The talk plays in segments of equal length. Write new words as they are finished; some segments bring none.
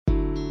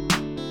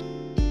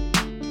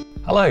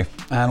Hello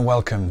and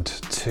welcome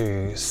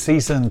to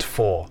Season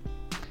 4.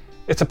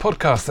 It's a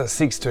podcast that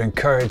seeks to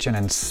encourage and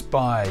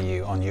inspire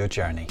you on your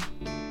journey.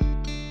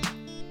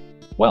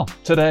 Well,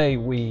 today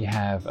we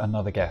have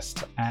another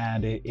guest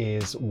and it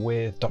is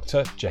with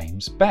Dr.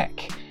 James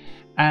Beck.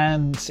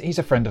 And he's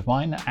a friend of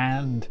mine,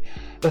 and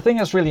the thing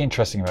that's really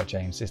interesting about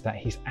James is that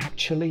he's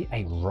actually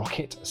a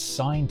rocket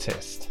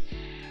scientist.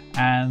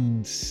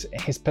 And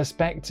his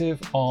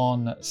perspective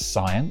on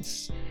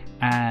science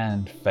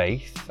and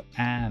faith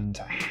and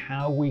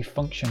how we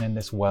function in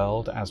this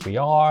world as we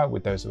are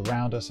with those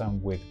around us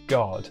and with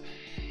God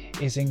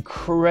is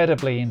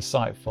incredibly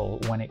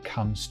insightful when it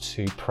comes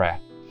to prayer.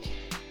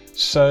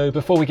 So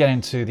before we get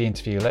into the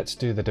interview, let's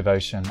do the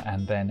devotion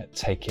and then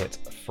take it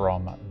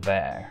from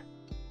there.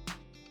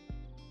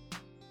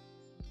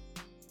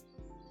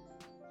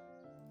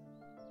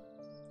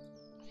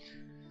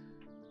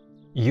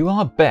 You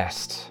are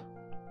best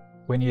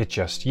when you're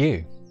just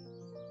you.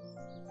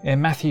 In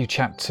Matthew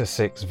chapter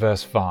 6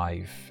 verse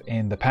 5,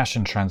 in the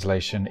Passion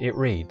Translation, it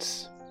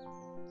reads,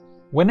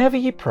 "Whenever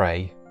you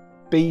pray,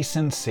 be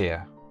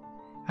sincere,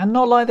 and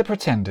not like the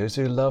pretenders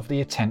who love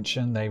the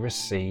attention they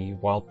receive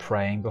while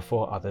praying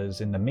before others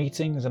in the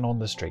meetings and on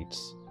the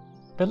streets.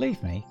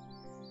 Believe me,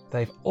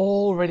 they've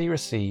already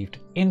received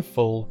in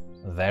full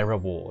their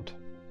reward."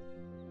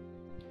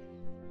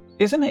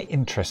 Isn't it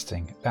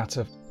interesting that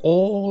of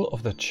all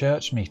of the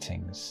church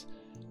meetings,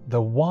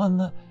 the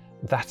one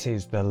that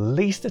is the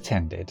least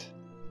attended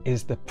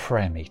is the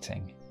prayer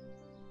meeting,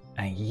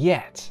 and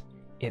yet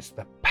it's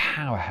the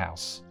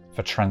powerhouse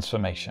for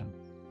transformation.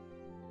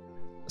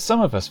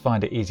 Some of us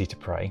find it easy to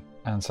pray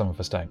and some of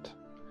us don't.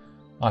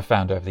 I've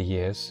found over the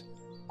years,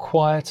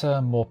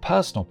 quieter, more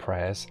personal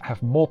prayers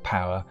have more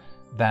power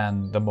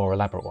than the more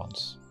elaborate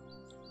ones.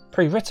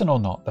 Pre-written or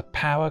not, the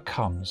power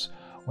comes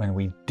when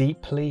we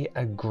deeply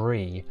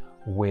agree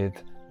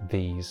with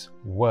these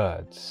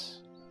words.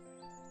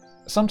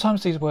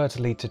 Sometimes these words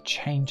lead to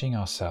changing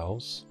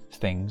ourselves,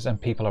 things and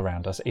people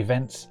around us,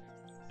 events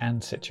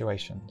and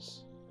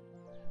situations.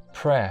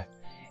 Prayer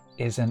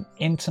is an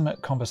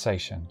intimate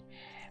conversation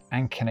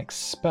and can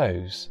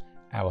expose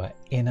our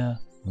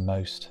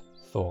innermost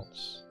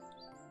thoughts.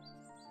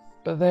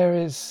 But there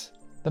is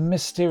the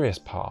mysterious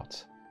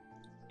part.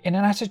 In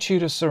an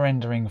attitude of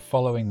surrendering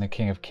following the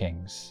King of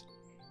Kings,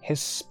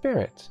 His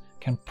Spirit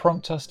can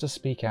prompt us to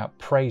speak out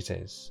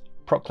praises,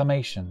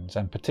 proclamations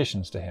and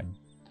petitions to Him.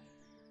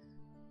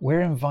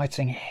 We're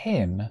inviting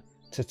Him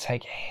to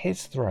take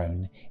His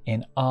throne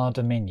in our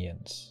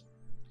dominions,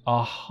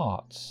 our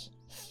hearts,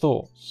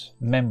 thoughts,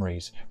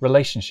 memories,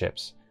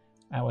 relationships,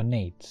 our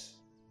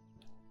needs.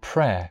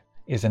 Prayer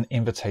is an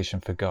invitation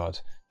for God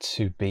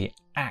to be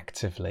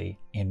actively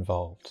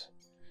involved,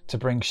 to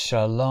bring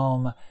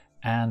shalom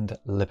and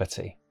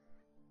liberty.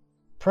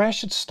 Prayer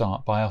should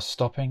start by us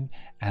stopping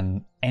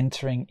and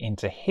entering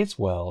into His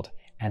world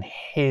and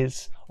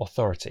His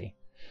authority.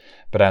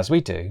 But as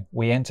we do,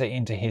 we enter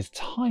into His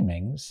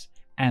timings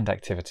and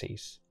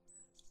activities.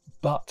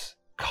 But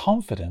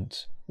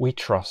confident, we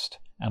trust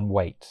and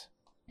wait.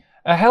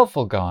 A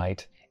helpful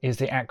guide is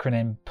the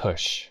acronym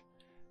PUSH.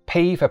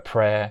 P for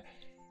prayer,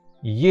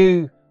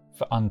 U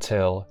for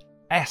until,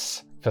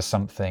 S for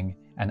something,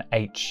 and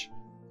H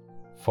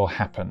for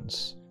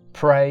happens.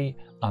 Pray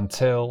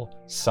until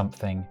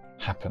something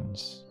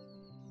happens.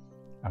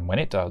 And when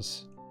it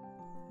does,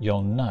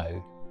 you'll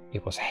know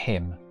it was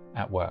Him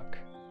at work.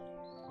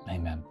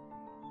 Amen.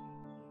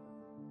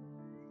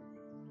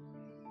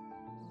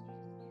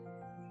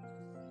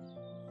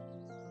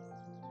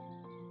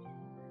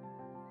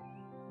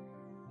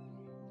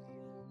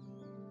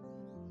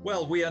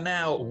 Well, we are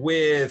now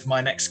with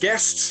my next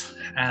guest,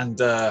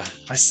 and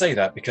I say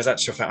that because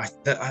actually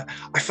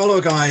I follow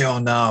a guy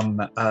on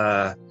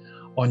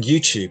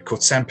YouTube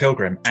called Sam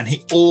Pilgrim, and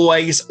he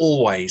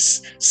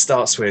always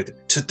starts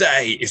with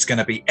 "Today is going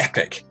to be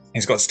epic."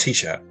 He's got his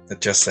T-shirt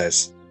that just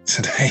says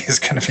 "Today is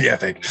going to be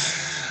epic."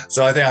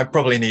 So I think I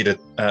probably need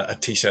a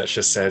T-shirt that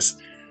just says,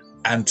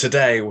 "And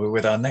today we're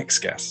with our next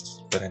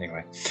guest." But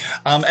anyway,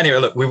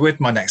 look, we're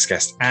with my next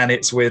guest, and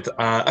it's with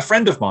a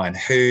friend of mine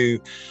who,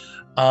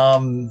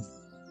 how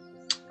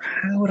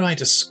would I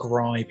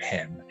describe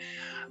him?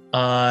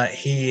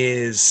 He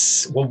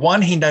is, well,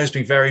 one, he knows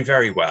me very,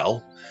 very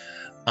well,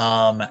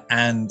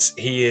 and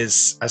he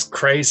is as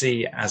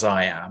crazy as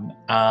I am.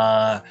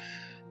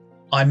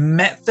 I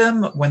met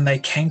them when they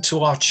came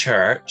to our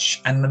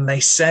church, and then they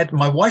said,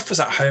 my wife was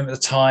at home at the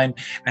time,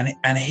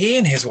 and he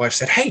and his wife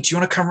said, "Hey, do you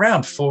want to come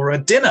round for a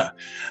dinner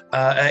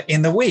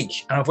in the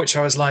week?" And of which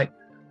I was like,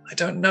 "I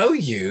don't know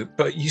you,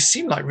 but you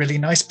seem like really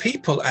nice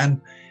people." And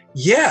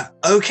yeah,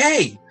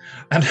 okay.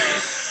 And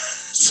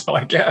so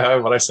I get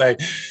home and I say,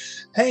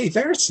 "Hey,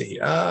 Verity,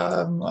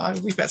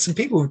 we've met some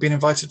people who've been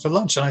invited for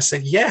lunch." And I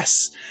said,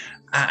 "Yes."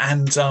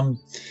 And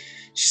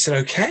she said,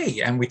 "Okay."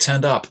 And we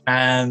turned up,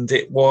 and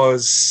it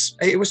was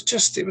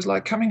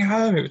like coming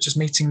home. It was just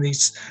meeting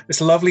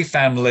this lovely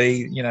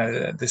family,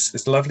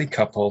 this lovely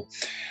couple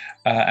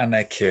and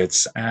their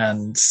kids.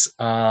 And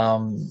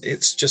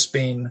it's just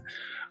been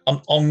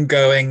an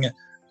ongoing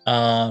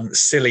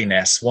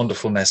silliness,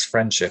 wonderfulness,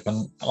 friendship,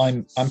 and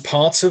I'm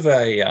part of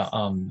a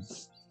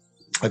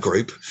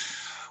group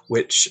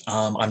which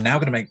I'm now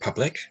going to make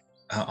public.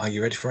 Are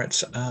you ready for it,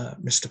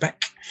 Mr.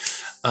 Beck?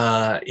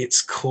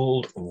 It's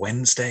called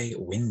Wednesday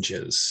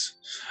Whingers.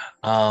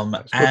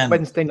 It's called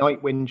Wednesday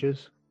Night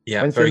Whingers.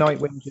 Yeah, Wednesday Night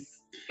Whingers.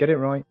 Get it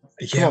right.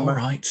 Yeah, all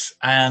right.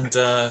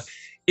 And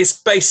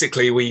it's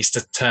basically, we used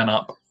to turn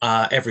up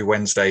every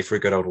Wednesday for a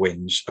good old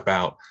whinge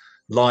about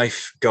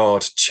life,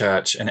 God,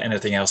 church, and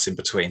anything else in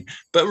between.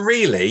 But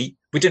really,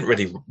 we didn't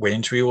really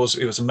whinge.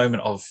 It was a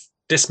moment of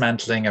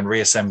dismantling and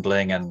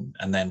reassembling and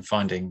then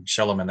finding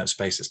shalom in those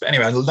spaces. But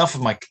anyway, enough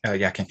of my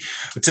yakking.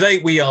 But today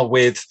we are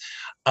with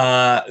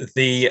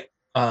the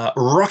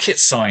rocket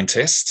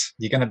scientist.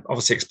 You're going to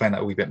obviously explain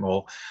that a wee bit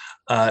more.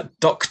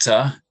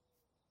 Dr.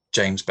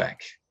 James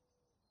Beck.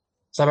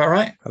 Is that about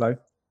right? Hello.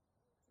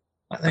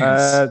 I think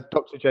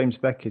Dr. James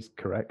Beck is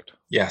correct.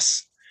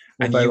 Yes.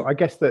 Although I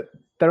guess that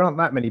there aren't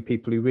that many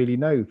people who really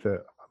know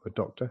that I'm a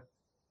doctor.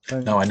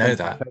 No, I know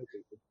that.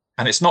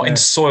 And it's not in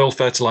soil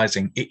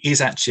fertilizing. It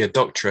is actually a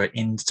doctorate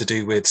to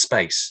do with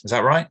space. Is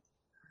that right?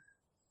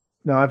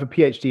 No, I have a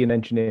PhD in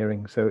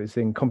engineering, so it's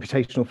in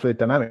computational fluid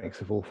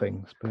dynamics of all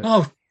things. But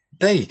oh,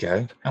 there you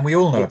go. And we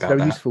all know about that. It's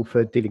very useful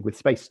for dealing with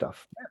space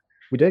stuff. Yeah,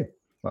 we do.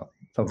 Well,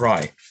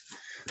 right.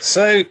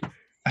 So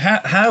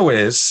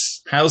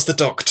how's the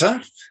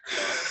doctor?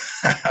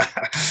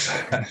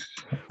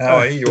 How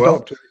are you?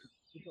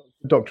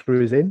 The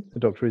doctor is in. The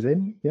doctor is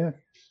in. Yeah.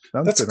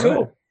 That's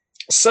cool. Right.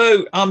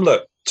 So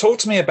look, talk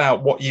to me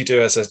about what you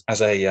do as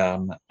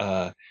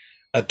a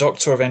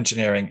doctor of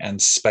engineering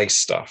and space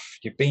stuff.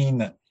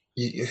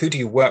 Who do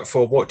you work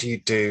for? What do you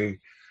do?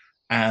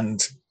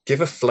 And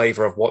give a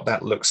flavor of what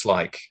that looks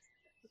like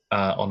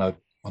on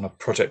a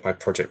project by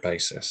project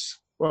basis.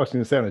 Well, I was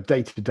going to say on a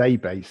day-to-day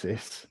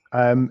basis,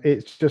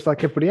 it's just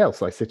like everybody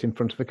else. I sit in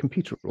front of a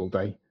computer all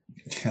day.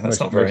 Yeah, that's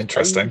not very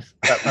interesting.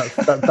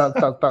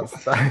 That's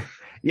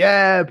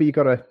yeah, but you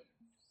got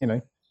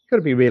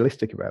to be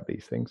realistic about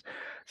these things.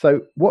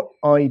 So what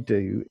I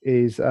do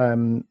is I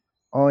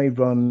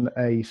run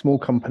a small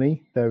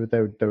company. There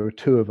are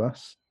two of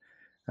us,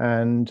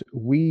 and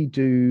we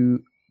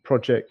do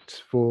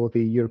projects for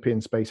the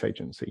European Space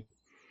Agency.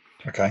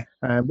 Okay.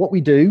 And what we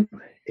do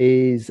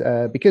is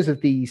because of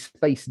the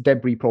space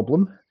debris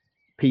problem,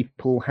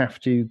 people have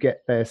to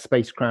get their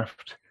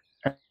spacecraft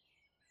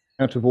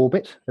out of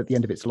orbit at the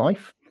end of its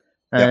life.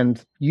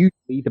 And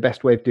usually the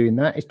best way of doing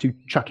that is to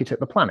chuck it at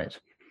the planet.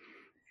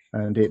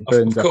 And it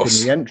burns up in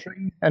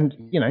re-entry. And,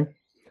 I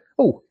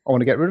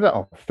want to get rid of it.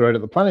 I'll throw it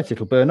at the planet.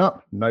 It'll burn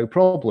up. No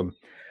problem.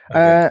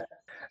 Okay.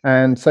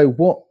 And so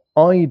what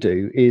I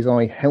do is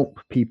I help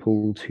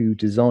people to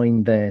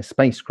design their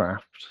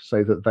spacecraft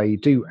so that they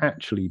do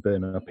actually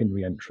burn up in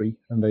re-entry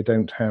and they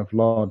don't have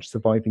large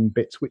surviving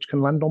bits which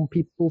can land on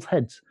people's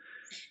heads.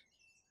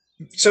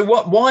 So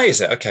why is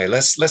it? Okay,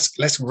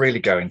 let's really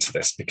go into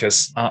this,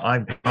 because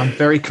I'm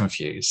very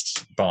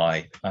confused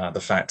by the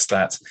fact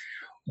that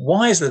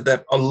why is it that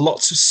there are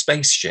lots of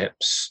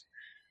spaceships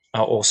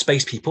or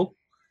space people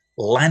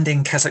land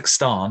in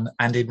Kazakhstan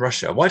and in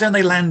Russia? Why don't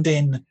they land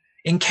in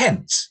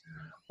Kent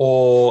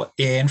or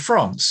in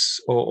France?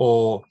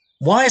 Or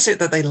why is it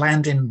that they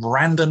land in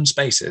random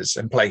spaces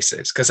and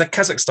places? Because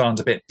Kazakhstan's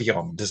a bit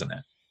beyond, isn't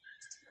it?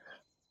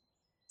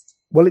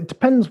 Well, it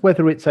depends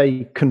whether it's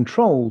a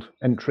controlled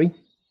entry,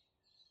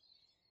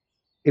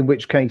 in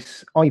which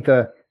case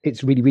either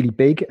it's really, really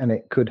big and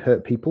it could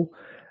hurt people,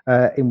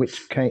 in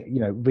which case,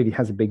 really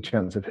has a big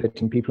chance of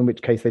hurting people, in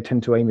which case they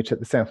tend to aim it at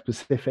the South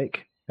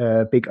Pacific,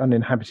 big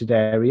uninhabited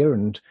area,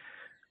 and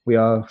we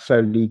are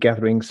slowly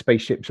gathering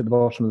spaceships at the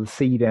bottom of the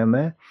sea down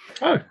there.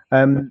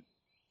 Oh.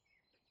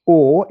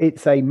 Or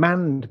it's a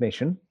manned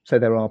mission, so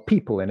there are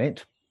people in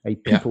it, a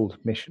peopled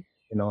mission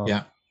in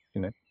our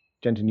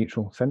gender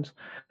neutral sense.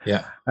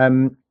 Yeah.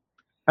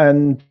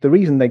 And the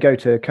reason they go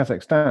to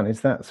Kazakhstan is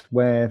that's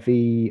where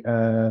the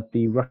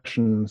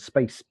Russian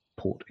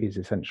spaceport is,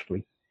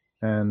 essentially,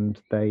 and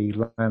they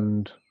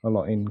land a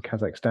lot in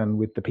Kazakhstan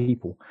with the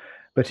people.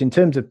 But in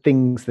terms of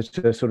things that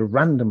are sort of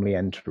randomly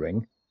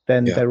entering,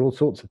 then there are all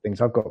sorts of things.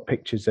 I've got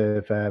pictures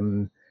of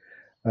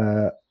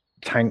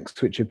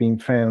tanks which have been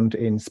found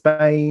in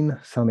Spain,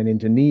 some in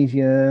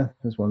Indonesia,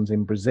 there's ones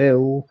in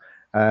Brazil.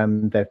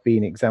 There have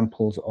been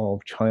examples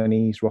of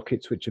Chinese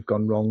rockets which have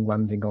gone wrong,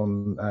 landing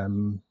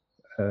on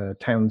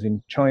towns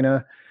in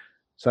China.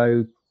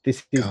 So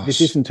this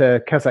isn't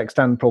a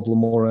Kazakhstan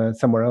problem or a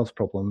somewhere else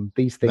problem.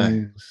 These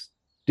things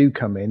do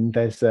come in.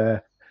 There's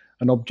an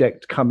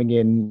object coming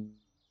in,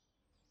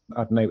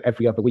 I don't know,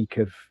 every other week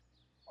of,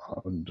 I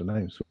don't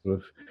know, sort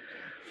of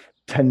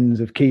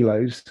tens of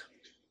kilos.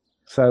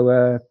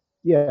 So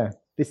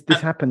this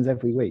happens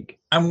every week.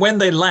 And when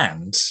they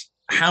land,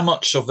 how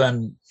much of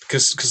them,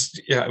 because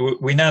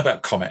we know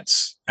about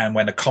comets, and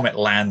when a comet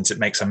lands, it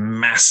makes a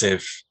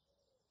massive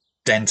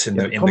dent in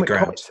the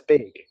ground.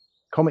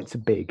 Comets are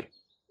big.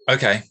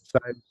 Okay. So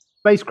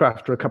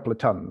spacecraft are a couple of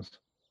tons.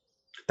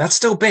 That's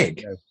still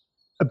big.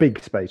 A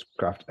big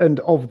spacecraft. And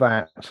of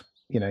that,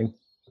 a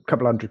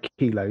couple 100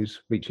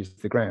 kilos reaches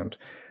the ground.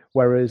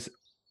 Whereas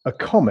a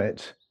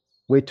comet,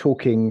 we're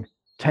talking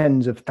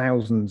tens of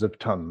thousands of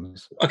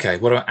tons. Okay,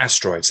 what about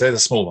asteroids? They're the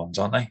small ones,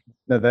 aren't they?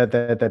 No,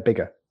 they're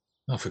bigger.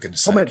 Oh, for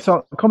goodness sake.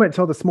 Comets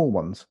are the small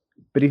ones,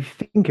 but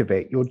if you think of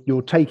it,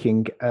 you're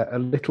taking a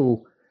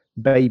little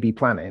baby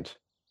planet.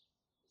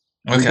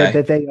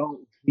 Okay. They are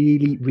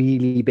really,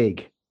 really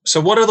big. So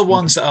what are the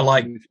ones that are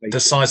like the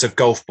size of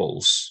golf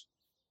balls?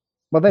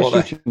 Well,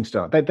 they're shooting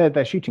stars.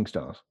 They're shooting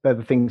stars. They're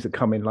the things that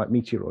come in like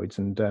meteoroids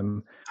and. They're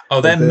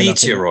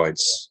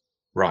meteoroids.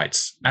 Right.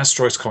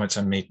 Asteroids, comets,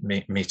 and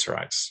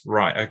meteorites.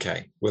 Right.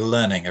 Okay. We're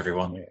learning,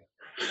 everyone. Yeah.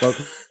 Well,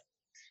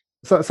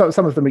 so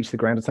some of them reach the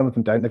ground and some of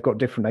them don't. They've got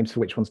different names for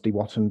which ones do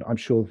what, and I'm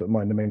sure that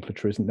my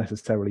nomenclature isn't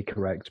necessarily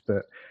correct,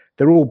 but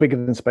they're all bigger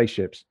than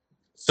spaceships.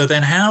 So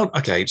then how?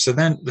 Okay. So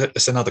then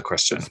that's another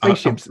question.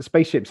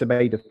 Spaceships are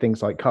made of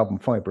things like carbon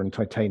fiber and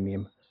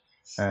titanium,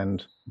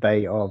 and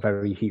they are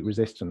very heat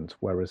resistant,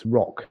 whereas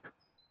rock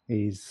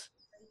is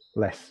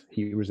less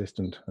heat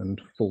resistant and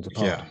falls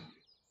apart. Yeah.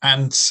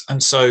 And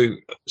so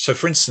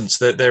for instance,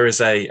 there is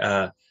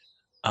there's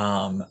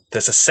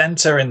a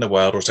center in the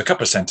world, or it's a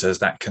couple of centers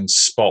that can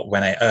spot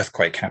when an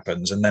earthquake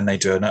happens, and then they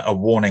do a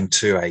warning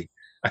to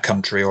a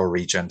country or a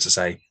region to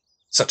say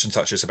such and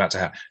such is about to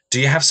happen. Do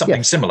you have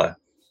something similar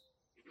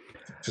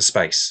for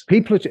space?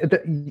 People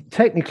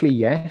technically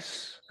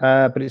yes,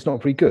 but it's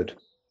not very good.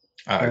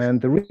 Oh. And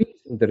the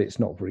reason that it's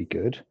not very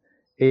good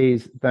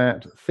is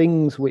that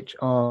things which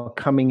are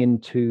coming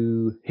in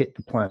to hit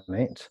the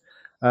planet,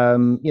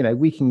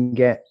 we can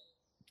get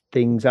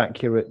things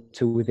accurate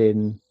to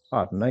within,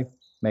 I don't know,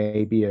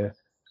 maybe a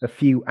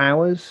few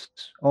hours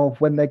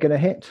of when they're going to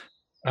hit.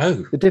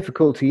 Oh. The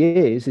difficulty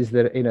is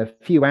that in a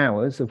few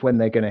hours of when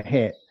they're going to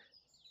hit,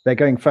 they're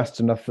going fast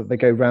enough that they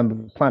go around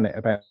the planet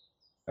about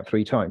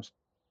 3 times.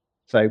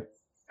 So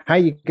how are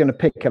you going to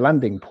pick a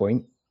landing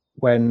point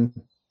when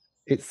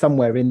it's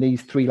somewhere in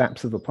these 3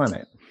 laps of the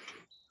planet?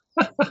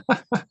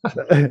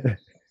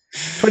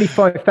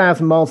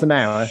 25,000 miles an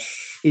hour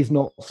is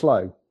not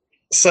slow.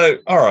 So,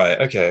 all right,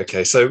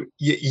 okay. So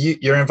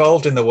you're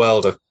involved in the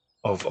world of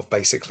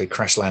basically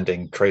crash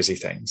landing crazy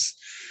things.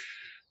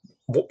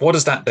 What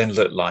does that then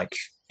look like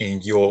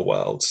in your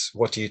world?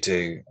 What do you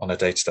do on a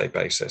day-to-day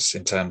basis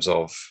in terms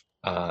of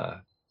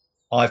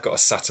I've got a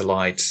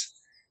satellite,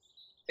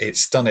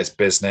 it's done its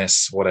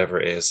business, whatever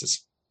it is,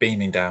 it's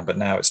beaming down, but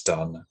now it's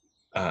done.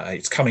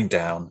 It's coming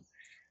down.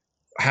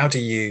 How do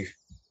you?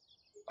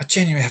 I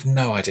genuinely have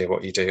no idea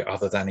what you do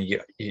other than you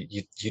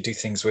do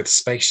things with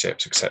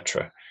spaceships,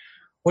 etc.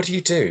 What do you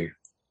do?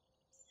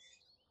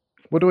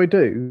 What do I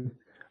do?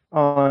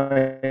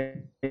 I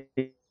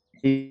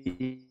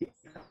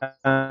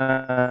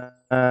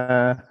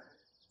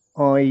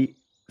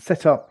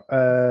set up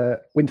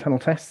wind tunnel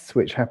tests,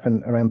 which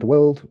happen around the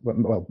world,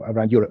 well,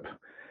 around Europe,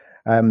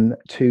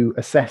 to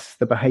assess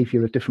the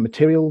behavior of different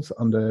materials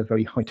under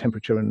very high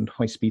temperature and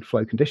high speed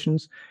flow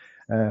conditions.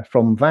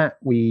 From that,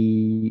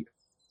 we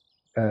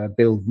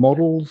build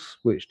models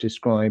which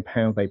describe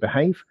how they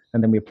behave,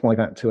 and then we apply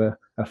that to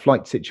a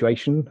flight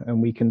situation, and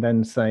we can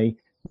then say,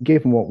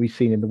 given what we've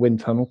seen in the wind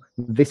tunnel,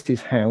 this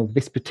is how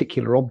this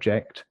particular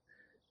object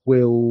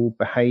will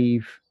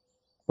behave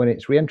when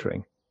it's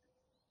re-entering.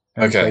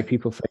 And so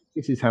people say,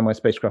 this is how my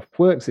spacecraft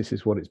works, this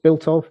is what it's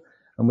built of,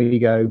 and we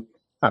go,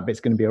 that bit's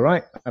going to be all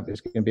right, that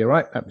bit's going to be all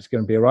right, that bit's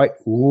going to be all right.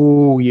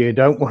 Ooh, you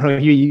don't want to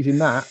be using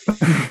that.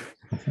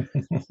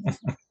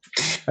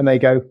 And they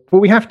go,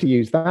 well, we have to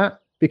use that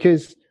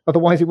because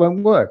otherwise it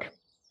won't work.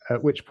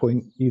 At which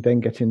point you then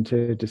get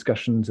into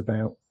discussions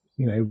about,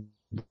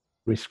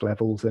 risk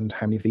levels and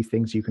how many of these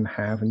things you can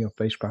have and your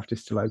spacecraft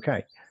is still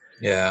okay.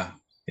 Yeah.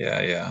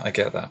 I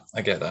get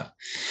that.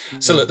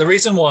 So look, the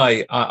reason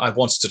why I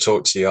wanted to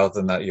talk to you, other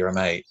than that you're a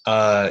mate,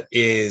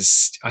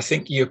 is I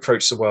think you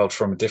approach the world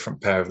from a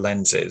different pair of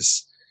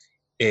lenses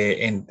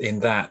in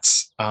that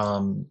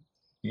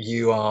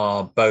you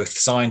are both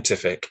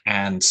scientific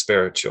and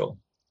spiritual.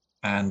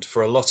 And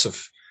for a lot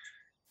of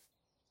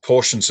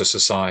portions of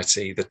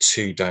society, the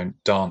two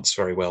don't dance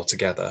very well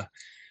together.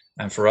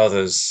 And for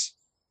others,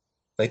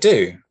 they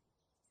do.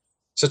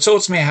 So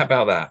talk to me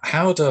about that.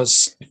 How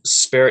does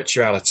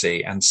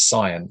spirituality and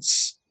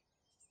science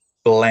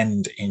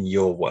blend in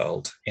your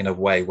world in a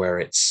way where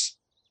it's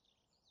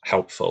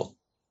helpful?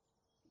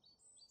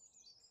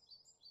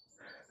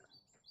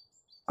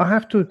 I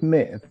have to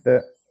admit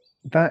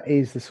that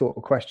is the sort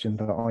of question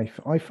that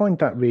I find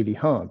that really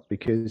hard,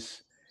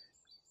 because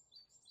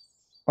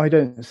I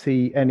don't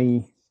see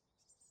any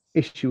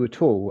issue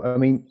at all. I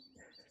mean,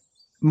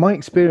 my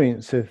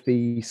experience of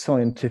the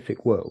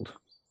scientific world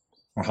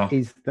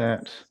is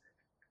that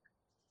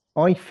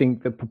I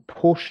think the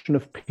proportion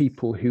of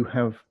people who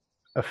have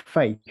a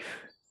faith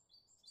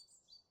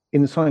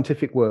in the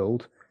scientific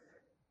world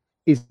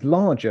is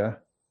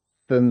larger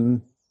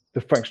than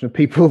the fraction of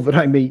people that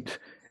I meet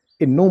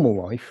in normal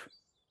life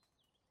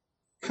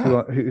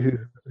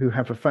who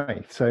have a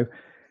faith. So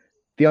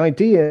the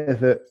idea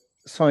that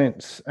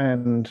science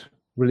and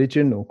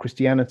religion or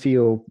Christianity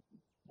or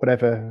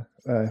whatever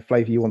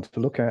flavor you want to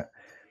look at,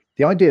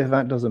 the idea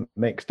that doesn't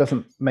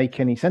make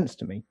any sense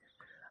to me.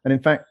 And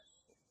in fact,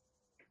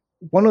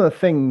 one of the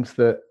things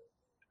that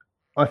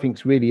I think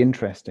is really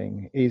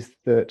interesting is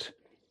that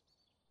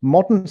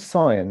modern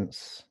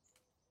science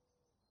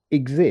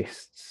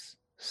exists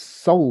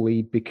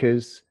solely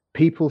because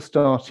people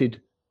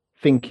started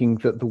thinking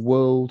that the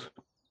world,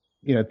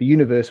 the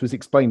universe was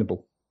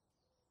explainable.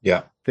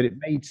 Yeah. That it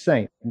made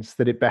sense,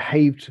 that it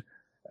behaved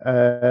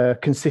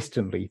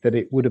consistently, that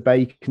it would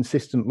obey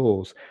consistent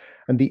laws.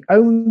 And the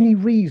only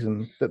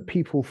reason that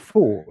people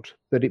thought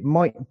that it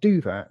might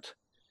do that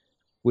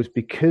was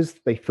because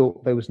they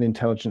thought there was an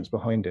intelligence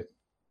behind it.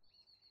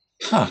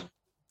 Huh.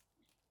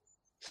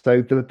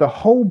 So the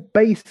whole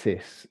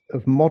basis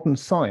of modern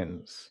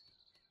science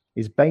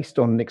is based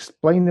on an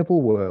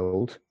explainable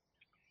world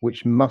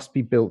which must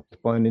be built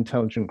by an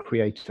intelligent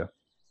creator.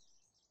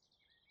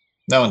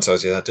 No one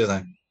tells you that, do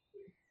they?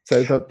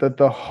 So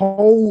the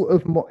whole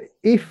of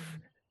if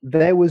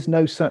there was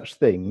no such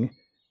thing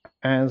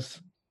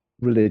as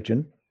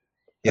religion,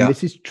 and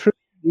this is true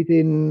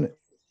within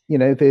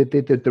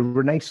the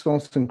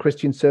Renaissance and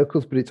Christian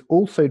circles, but it's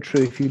also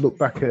true if you look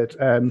back at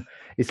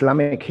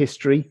Islamic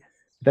history.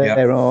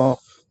 There are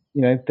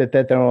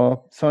there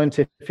are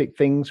scientific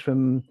things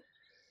from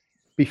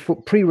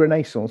before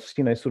pre-Renaissance,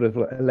 sort of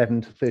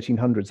 11 to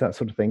 1300s, that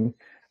sort of thing,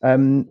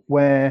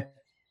 where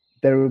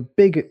there are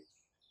big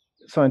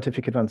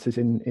scientific advances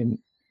in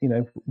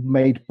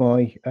made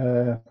by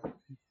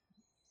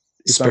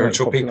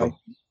spiritual people.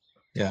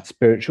 Yeah,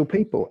 spiritual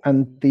people,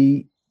 and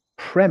the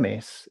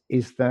premise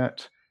is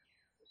that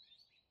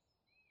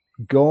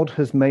God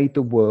has made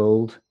the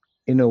world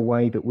in a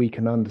way that we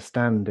can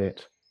understand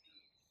it.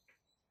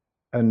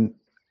 And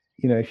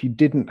if you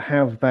didn't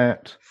have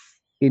that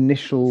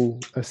initial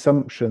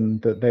assumption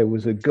that there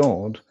was a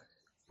God,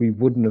 we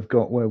wouldn't have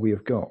got where we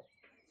have got,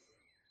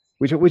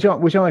 which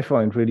I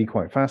find really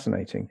quite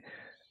fascinating.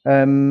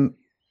 And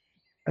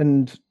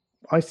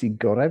I see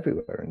God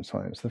everywhere in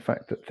science. The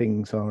fact that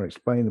things are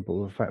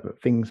explainable, the fact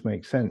that things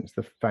make sense,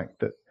 the fact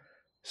that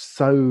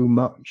so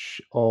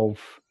much of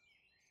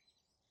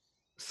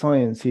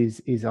science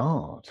is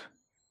art.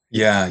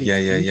 Yeah.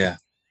 I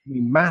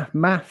mean,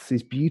 maths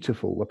is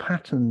beautiful. The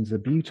patterns are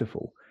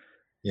beautiful.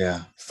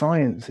 Yeah.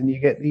 Science, and you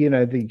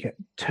get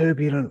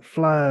turbulent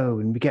flow,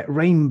 and we get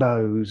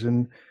rainbows,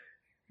 and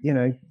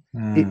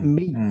it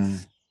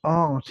meets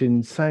art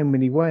in so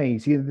many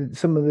ways.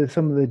 Some of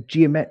the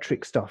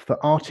geometric stuff that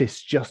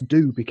artists just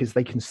do because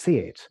they can see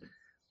it.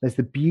 There's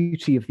the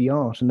beauty of the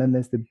art, and then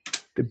there's the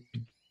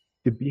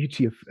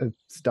beauty of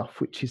stuff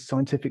which is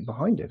scientific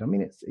behind it. I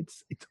mean,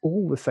 it's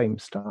all the same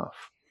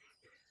stuff.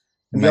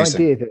 And the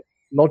idea that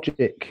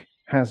logic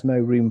has no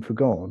room for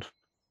God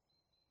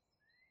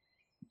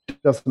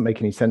doesn't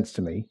make any sense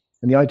to me.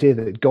 And the idea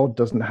that God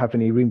doesn't have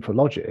any room for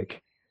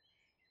logic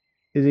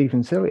is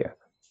even sillier.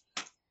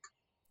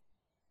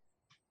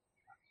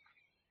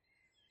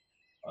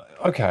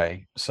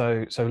 Okay,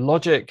 so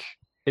logic,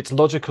 it's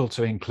logical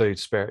to include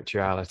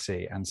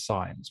spirituality and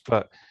science,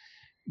 but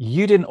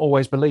you didn't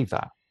always believe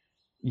that.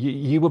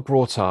 You were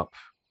brought up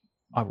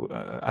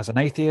as an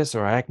atheist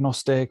or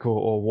agnostic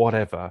or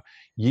whatever.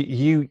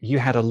 You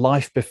had a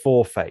life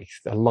before faith,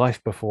 a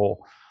life before.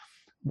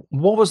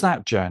 What was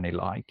that journey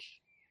like,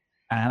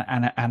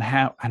 and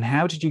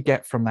how did you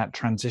get from that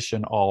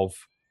transition of,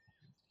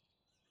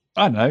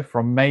 I don't know,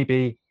 from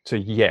maybe to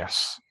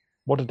yes?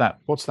 What did that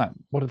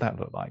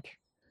look like?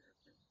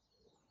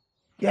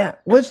 Yeah,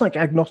 words like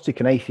agnostic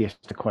and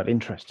atheist are quite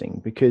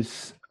interesting,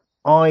 because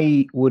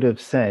I would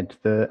have said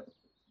that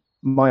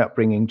my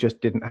upbringing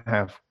just didn't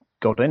have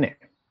God in it.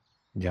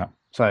 Yeah.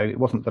 So it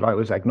wasn't that I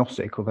was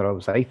agnostic or that I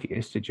was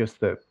atheist. It's just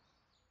that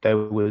there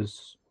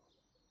was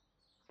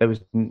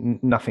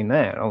nothing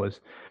there. I was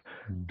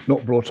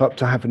not brought up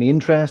to have any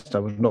interest. I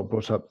was not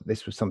brought up that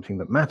this was something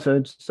that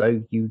mattered.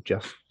 So you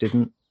just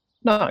didn't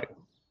know.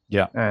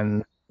 Yeah.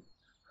 And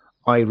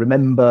I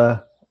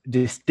remember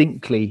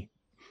distinctly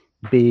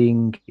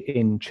being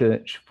in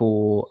church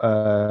for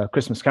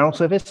Christmas carol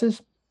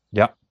services.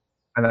 Yeah.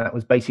 And that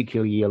was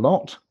basically a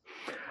lot.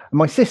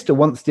 My sister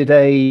once did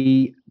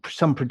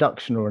some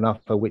production or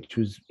another, which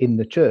was in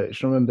the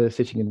church. I remember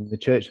sitting in the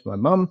church with my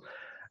mum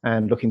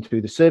and looking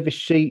through the service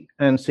sheet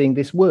and seeing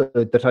this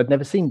word that I'd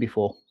never seen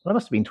before. I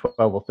must have been 12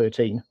 or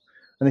 13.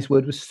 And this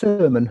word was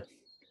sermon.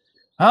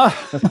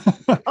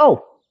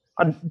 Oh,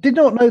 I did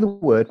not know the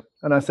word.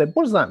 And I said,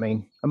 what does that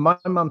mean? And my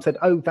mum said,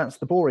 oh, that's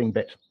the boring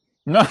bit.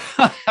 No,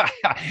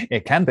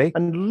 it can be.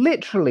 And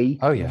literally,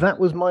 that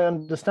was my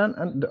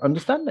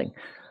understanding.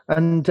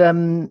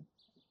 And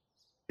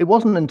it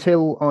wasn't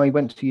until I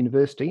went to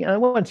university. And I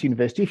went to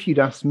university. If you'd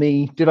asked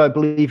me, did I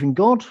believe in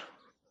God?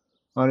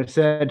 I'd have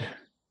said,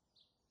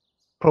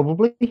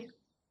 probably.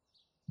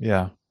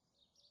 Yeah.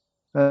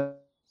 That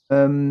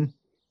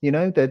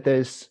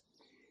there's,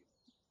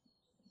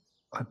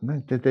 I don't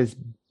know, that there's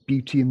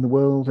beauty in the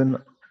world, and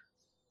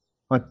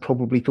I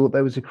probably thought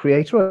there was a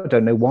creator. I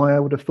don't know why I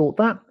would have thought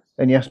that.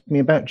 And you asked me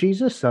about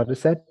Jesus, I'd have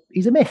said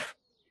he's a myth.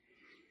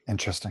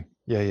 Interesting.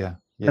 Yeah.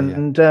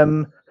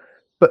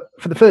 But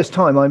for the first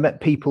time, I met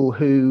people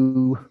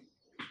who,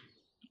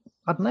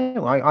 I don't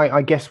know,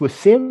 I guess were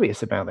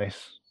serious about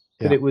this.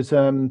 that it was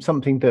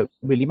something that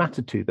really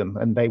mattered to them,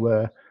 and they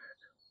were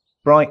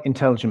bright,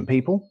 intelligent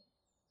people.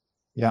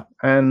 Yeah.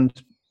 And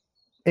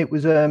it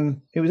was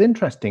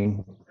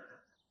interesting.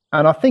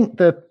 And I think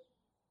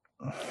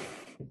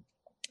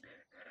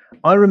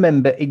I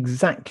remember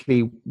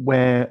exactly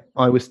where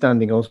I was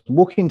standing. I was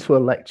walking to a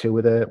lecture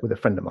with a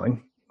friend of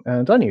mine,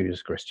 and I knew he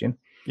was a Christian.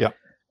 Yeah.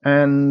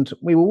 And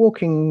we were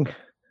walking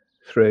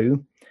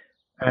through,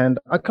 and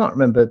I can't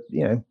remember,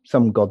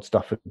 some God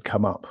stuff had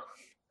come up.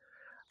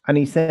 And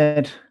he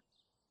said,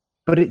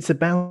 but it's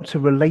about a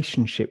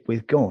relationship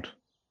with God.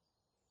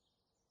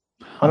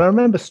 And I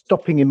remember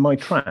stopping in my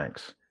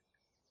tracks.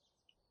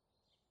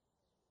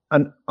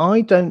 And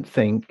I don't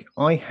think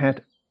I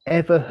had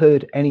ever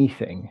heard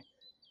anything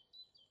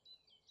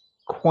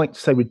quite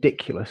so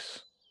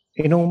ridiculous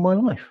in all my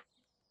life.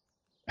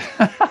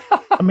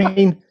 I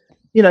mean,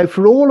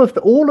 for all of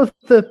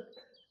the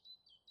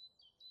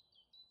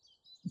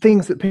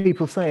things that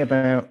people say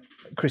about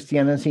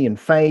Christianity and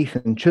faith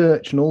and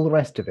church and all the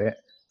rest of it,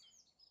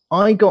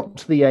 I got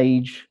to the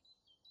age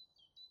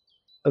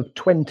of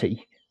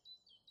 20,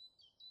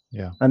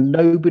 and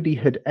nobody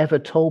had ever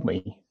told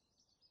me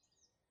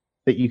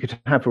that you could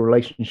have a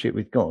relationship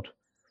with God.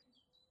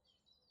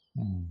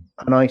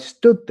 And I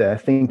stood there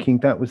thinking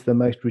that was the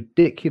most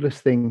ridiculous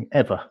thing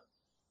ever.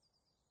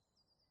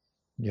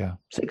 Yeah.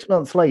 6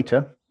 months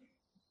later,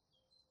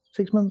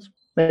 6 months,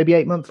 maybe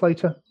 8 months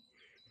later,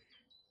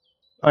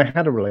 I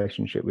had a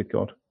relationship with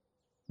God.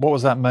 What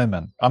was that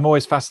moment? I'm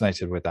always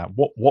fascinated with that.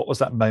 What was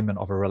that moment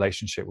of a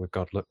relationship with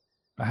God? Look,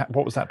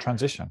 what was that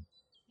transition?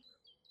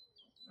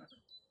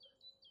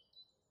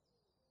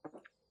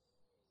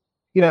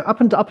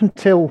 Up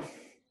until,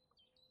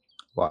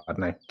 well, I don't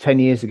know, 10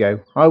 years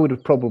ago, I would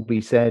have probably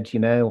said,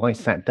 I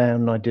sat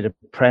down and I did a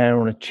prayer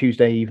on a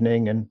Tuesday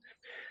evening and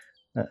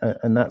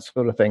that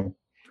sort of thing.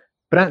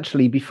 But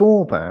actually,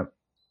 before that,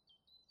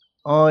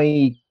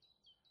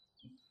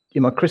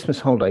 in my Christmas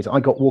holidays, I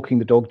got walking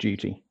the dog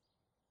duty.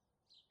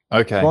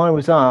 Okay. So I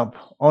was up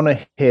on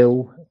a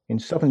hill in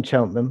southern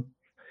Cheltenham,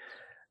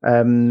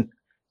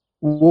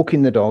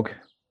 walking the dog.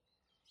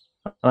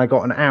 And I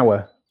got an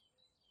hour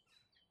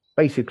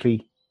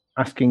basically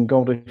asking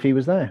God if he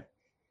was there.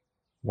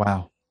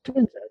 Wow. Turns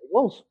out he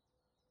was.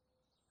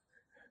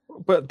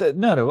 But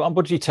no.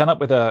 What, did you turn up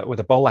with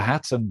a bowler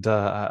hat and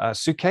a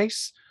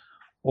suitcase,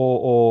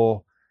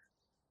 or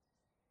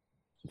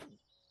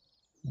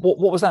what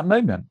was that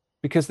moment?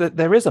 Because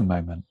there is a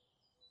moment.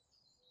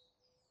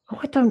 Oh,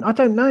 I don't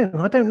know.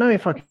 I don't know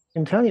if I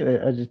can tell you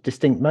a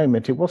distinct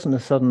moment. It wasn't a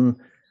sudden,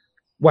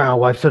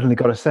 wow, I've suddenly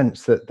got a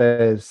sense that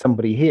there's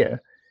somebody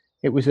here.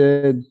 It was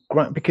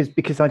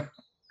because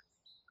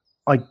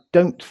I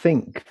don't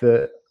think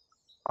that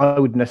I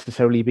would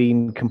necessarily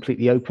been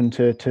completely open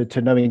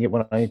to knowing it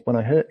when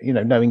I heard,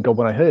 knowing God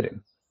when I heard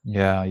him.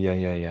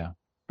 Yeah.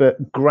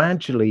 But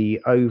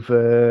gradually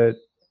over,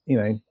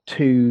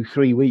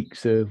 2-3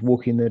 weeks of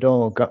walking the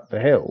dog up the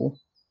hill,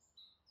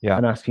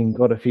 and asking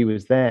God if he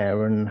was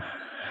there, and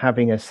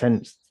having a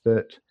sense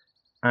that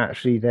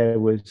actually there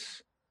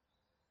was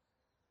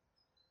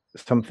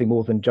something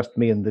more than just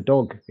me and the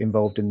dog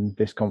involved in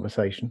this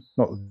conversation.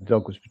 Not that the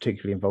dog was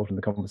particularly involved in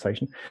the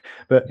conversation,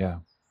 but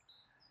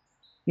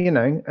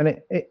and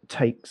it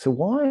takes a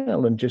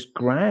while, and just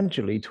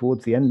gradually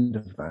towards the end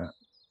of that,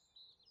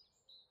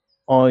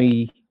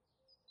 I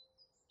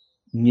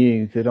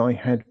knew that I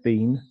had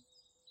been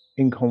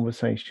in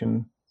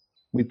conversation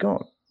with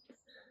God.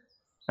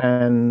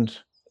 And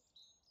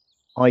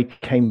I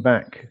came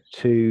back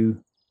to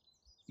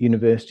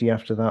university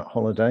after that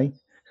holiday,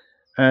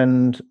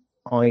 and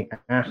I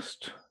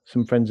asked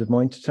some friends of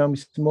mine to tell me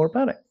some more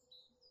about it.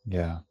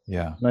 Yeah.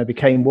 And I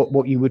became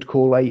what you would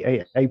call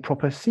a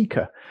proper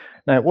seeker.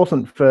 Now, it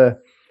wasn't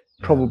for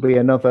probably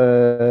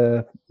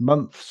another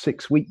month,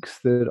 6 weeks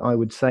that I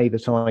would say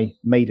that I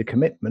made a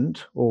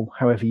commitment, or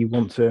however you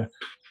want to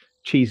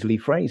cheesily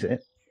phrase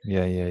it.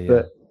 Yeah.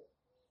 But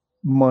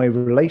my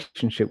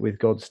relationship with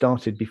God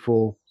started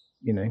before,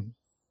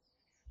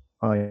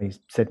 I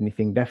said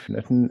anything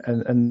definite,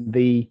 and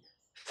the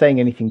saying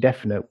anything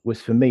definite was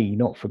for me,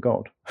 not for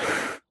God.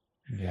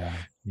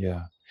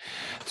 Yeah.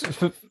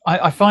 So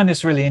I find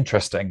this really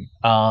interesting,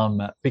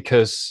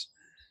 because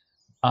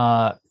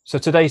so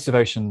today's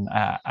devotion,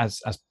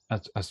 as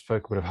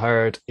folk would have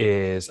heard,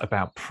 is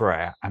about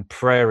prayer, and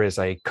prayer is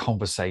a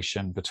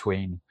conversation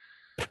between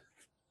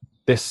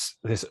this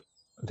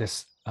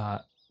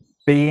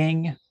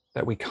being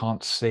that we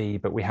can't see,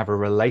 but we have a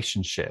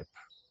relationship.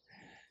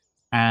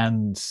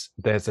 And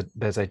there's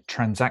a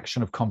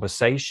transaction of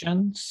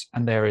conversations,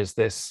 and there's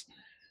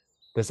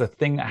a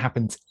thing that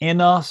happens in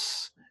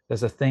us.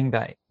 There's a thing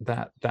that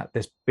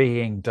this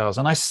being does.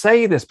 And I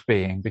say this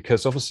being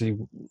because obviously,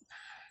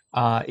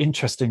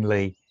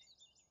 interestingly,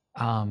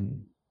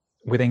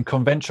 within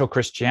conventional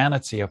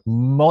Christianity, of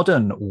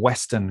modern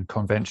Western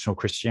conventional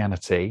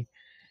Christianity,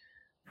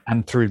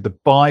 and through the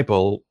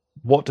Bible,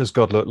 what does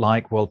God look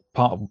like? Well,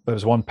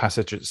 there's one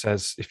passage that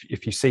says,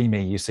 if you see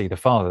me, you see the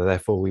Father.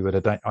 Therefore, we would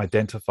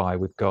identify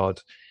with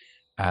God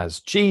as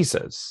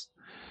Jesus.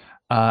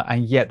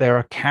 And yet there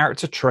are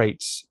character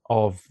traits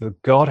of the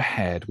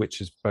Godhead,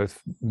 which is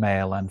both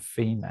male and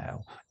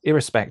female.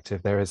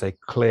 Irrespective, there is a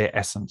clear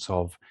essence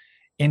of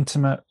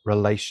intimate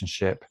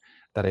relationship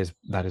that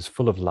is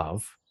full of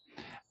love,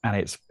 and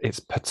it's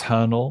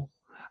paternal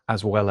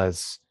as well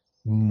as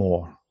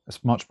more.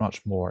 It's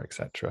much more,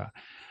 etc.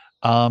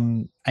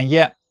 And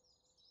yet,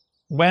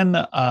 when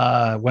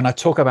I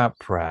talk about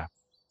prayer,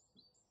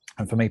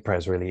 and for me, prayer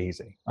is really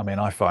easy. I mean,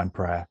 I find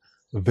prayer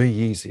the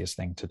easiest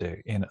thing to do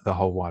in the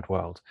whole wide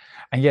world.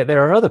 And yet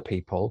there are other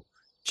people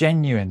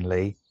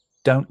genuinely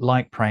don't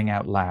like praying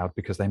out loud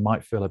because they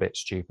might feel a bit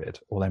stupid,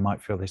 or they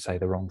might feel they say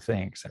the wrong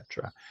thing,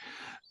 etc.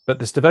 But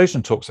this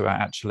devotion talks about,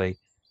 actually,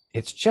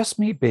 it's just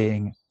me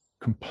being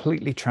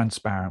completely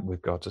transparent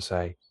with God to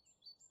say,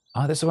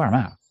 oh, this is where I'm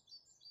at.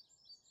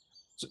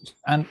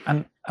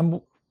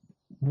 And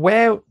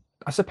where,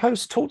 I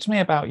suppose, talk to me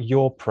about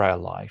your prayer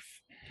life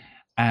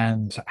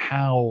and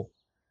how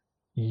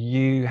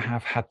you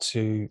have had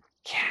to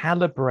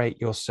calibrate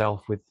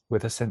yourself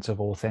with a sense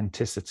of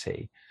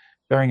authenticity,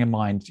 bearing in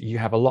mind you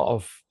have a lot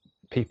of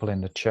people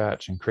in the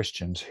church and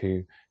Christians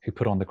who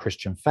put on the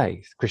Christian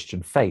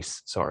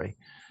face, sorry,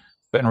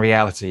 but in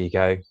reality you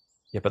go,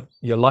 yeah, but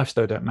your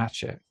lifestyle don't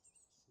match it.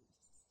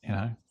 You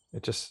know,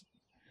 it just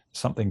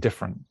something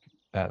different.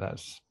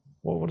 That's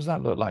what does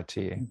that look like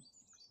to you?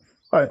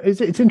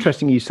 It's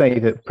interesting you say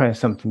that prayer is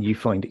something you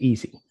find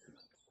easy.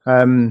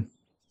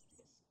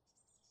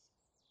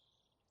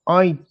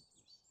 I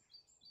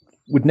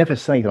would never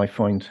say that I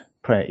find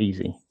prayer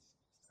easy,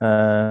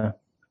 and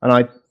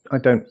I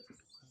don't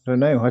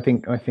know. I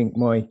think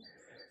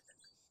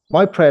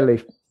my prayer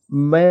life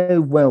may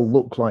well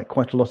look like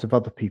quite a lot of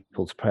other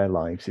people's prayer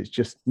lives. It's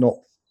just not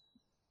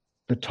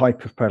the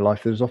type of prayer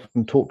life that is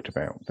often talked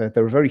about. There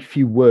are very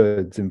few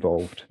words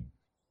involved.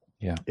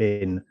 Yeah.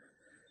 In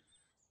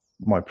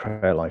my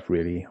prayer life,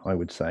 really, I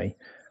would say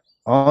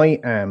I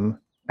am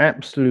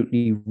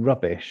absolutely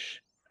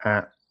rubbish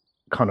at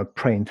kind of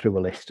praying through a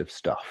list of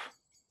stuff.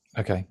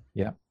 Okay.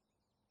 Yeah.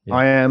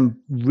 I am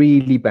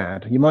really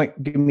bad. You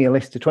might give me a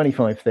list of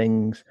 25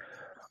 things.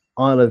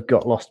 I'll have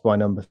got lost by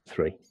number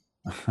 3.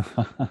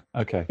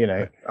 Okay. You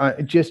know, I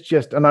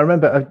and I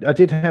remember I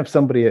did have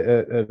somebody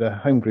at a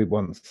home group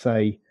once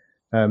say,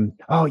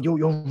 oh,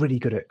 you're really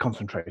good at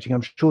concentrating.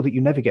 I'm sure that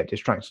you never get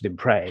distracted in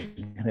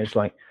praying. And it's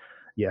like,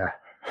 yeah.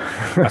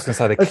 I was going to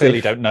say, they clearly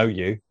don't know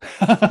you.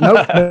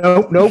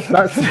 No,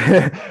 that's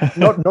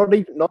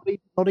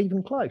not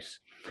even close.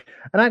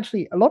 And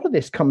actually, a lot of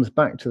this comes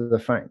back to the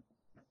fact,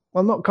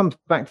 well, not comes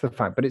back to the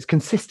fact, but it's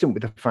consistent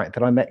with the fact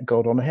that I met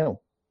God on a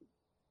hill,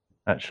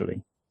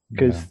 actually,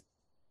 because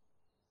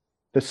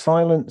the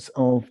silence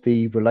of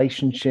the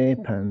relationship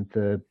and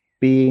the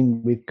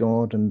being with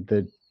God and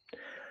the,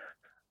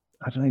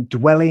 I don't know,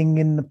 dwelling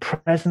in the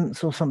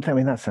presence or something. I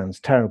mean, that sounds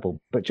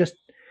terrible, but just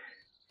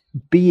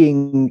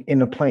being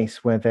in a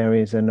place where there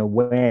is an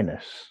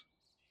awareness,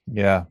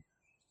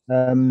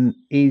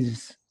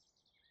 is,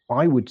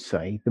 I would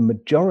say, the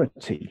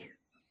majority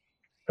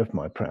of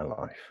my prayer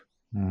life.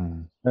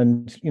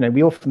 And you know,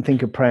 we often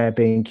think of prayer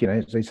being, you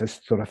know, it's a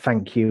sort of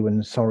thank you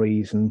and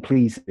sorries and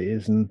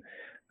pleases and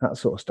that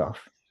sort of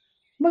stuff.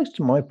 Most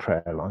of my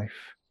prayer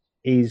life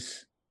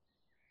is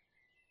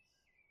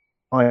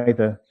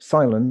either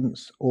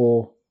silence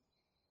or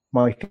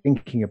my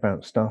thinking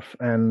about stuff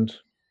and,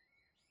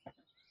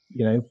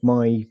 you know,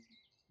 my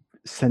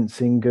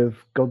sensing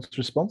of God's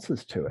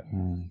responses to it.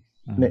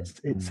 And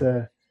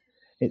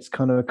it's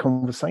kind of a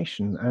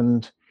conversation.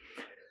 And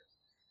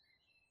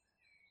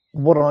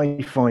what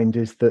I find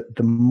is that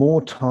the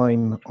more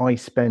time I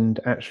spend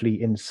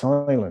actually in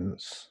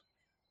silence,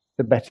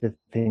 the better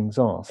things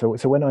are. So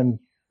when I'm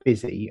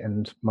busy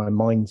and my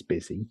mind's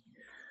busy,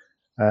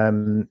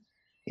 you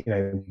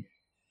know,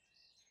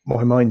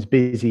 my mind's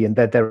busy and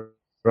there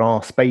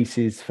are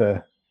spaces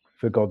for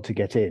God to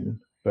get in,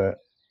 but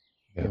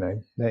you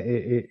know,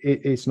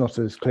 it's not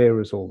as clear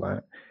as all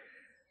that.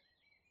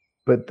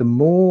 But the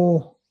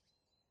more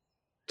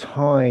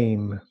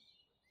time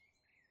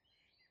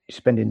you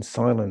spend in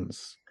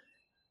silence,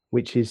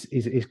 which is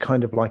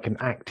kind of like an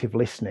active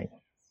listening,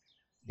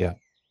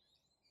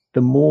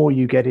 the more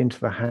you get into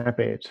the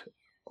habit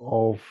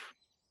of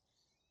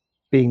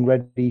being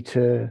ready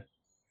to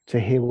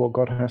hear what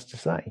God has to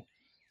say.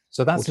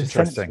 So that's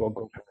interesting. What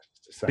God has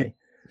to say.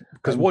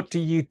 Because what do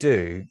you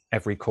do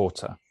every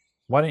quarter?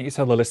 Why don't you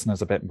tell the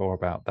listeners a bit more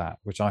about that,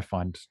 which I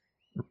find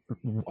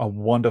a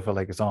wonderful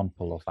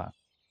example of that.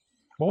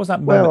 What was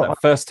that moment,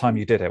 that first time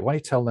you did it? Why don't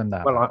you tell them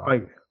that?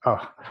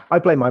 Well, I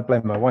blame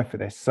my wife for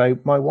this. So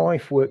my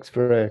wife works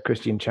for a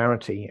Christian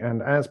charity,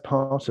 and as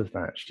part of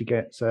that, she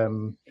gets a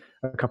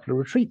couple of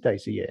retreat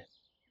days a year.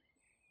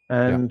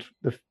 And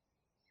the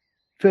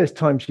first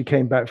time she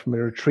came back from a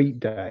retreat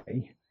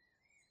day,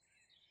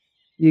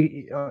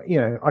 you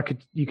know,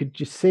 you could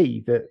just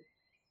see that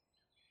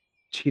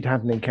she'd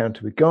had an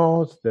encounter with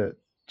God, that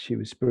she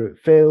was spirit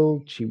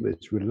filled, she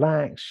was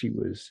relaxed, she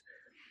was,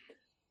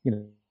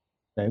 you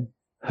know,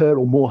 her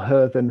or more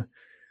her than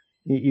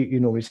you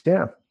normally say.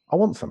 Yeah, I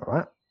want some of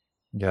that.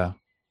 Yeah.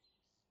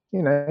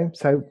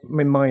 So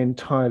in my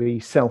entirely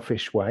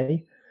selfish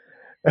way,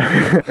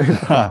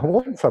 I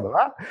want some of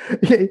that.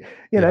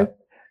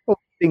 All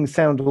things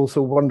sound all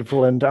so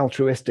wonderful and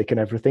altruistic and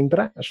everything, but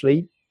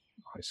actually,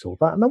 I saw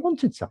that and I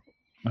wanted some.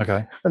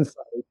 Okay. And so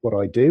what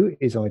I do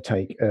is I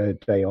take a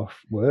day off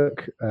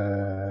work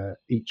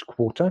each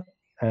quarter,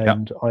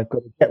 and I've got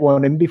to get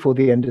one in before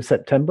the end of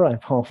September. I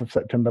have half of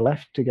September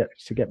left to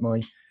get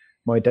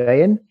my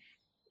day in,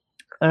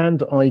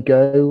 and I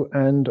go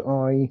and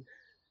I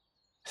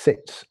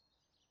sit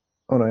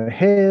on a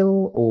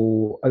hill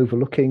or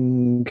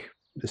overlooking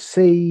the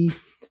sea,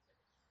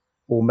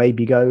 or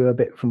maybe go a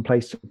bit from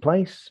place to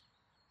place,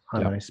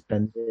 and I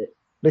spend it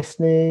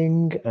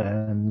listening,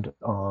 and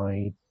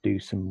I do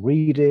some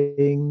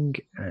reading,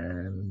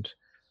 and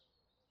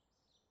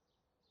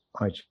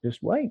I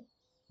just wait.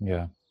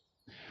 Yeah.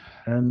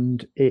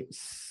 And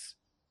it's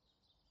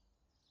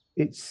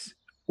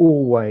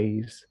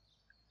always,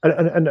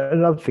 and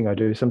another thing I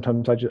do is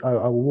sometimes I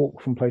will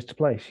walk from place to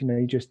place.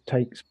 You just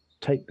take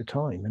the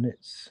time, and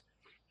it's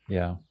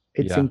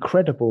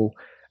incredible.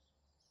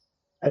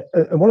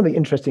 And one of the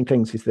interesting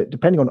things is that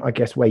depending on, I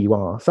guess, where you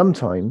are,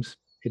 sometimes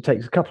it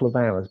takes a couple of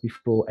hours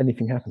before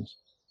anything happens.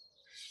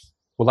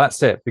 Well,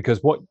 that's it.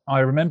 Because what I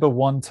remember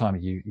one time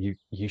you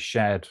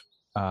shared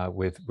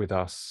with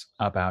us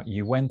about,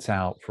 you went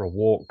out for a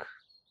walk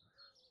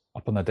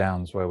up on the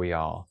downs where we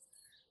are,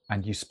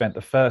 and you spent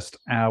the first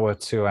hour,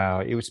 2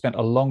 hour, you spent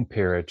a long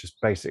period just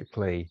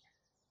basically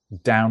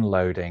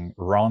downloading,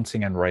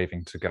 ranting and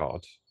raving to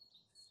God.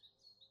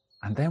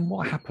 And then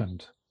what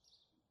happened?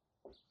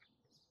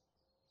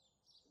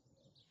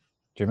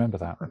 Do you remember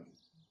that?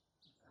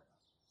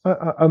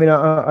 I mean,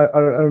 I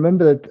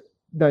remember that.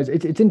 No,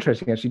 it's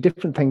interesting actually.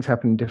 Different things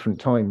happen in different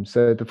times.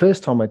 So the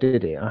first time I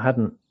did it, I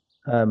hadn't,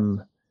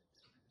 kind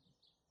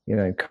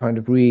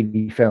of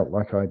really felt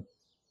like I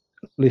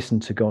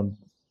listened to God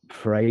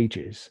for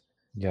ages.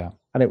 Yeah.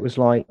 And it was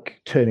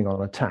like turning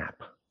on a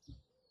tap.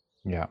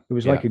 Yeah. It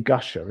was like a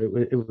gusher.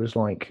 It was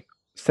like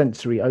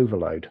sensory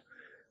overload.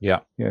 Yeah.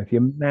 The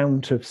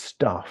amount of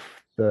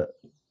stuff that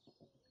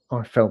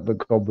I felt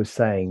that God was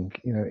saying,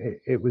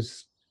 it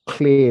was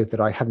clear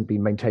that I hadn't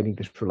been maintaining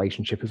this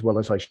relationship as well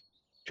as I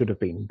should have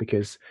been,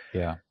 because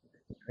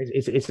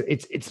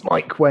it's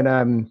like when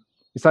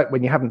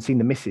you haven't seen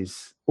the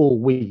missus all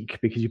week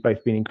because you've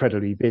both been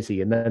incredibly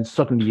busy, and then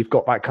suddenly you've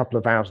got that couple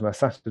of hours on a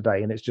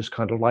Saturday and it's just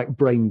kind of like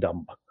brain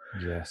dump.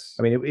 Yes.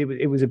 I mean,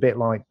 it was a bit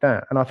like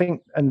that. And I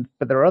think,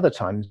 but there are other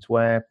times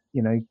where,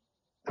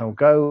 I'll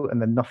go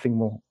and then nothing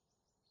will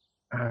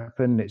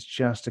happen. It's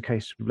just a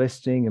case of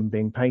listening and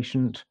being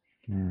patient.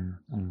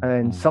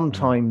 And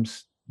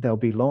sometimes there'll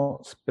be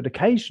lots, but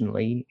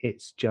occasionally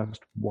it's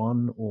just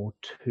one or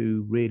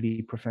two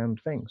really profound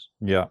things.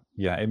 Yeah.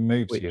 It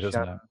moves you,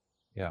 doesn't it?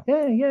 Yeah.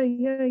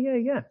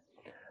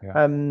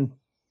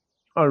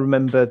 I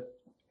remember,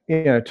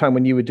 a time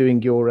when you were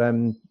doing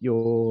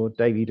your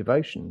daily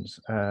devotions.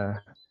 I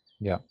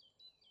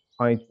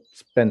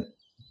spent,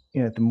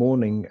 the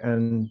morning,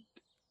 and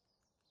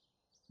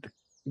it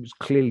was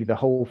clearly the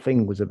whole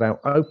thing was about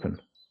open.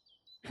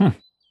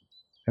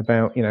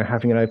 About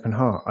having an open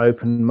heart,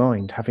 open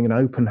mind, having an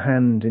open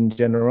hand in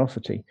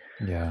generosity.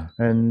 Yeah.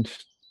 And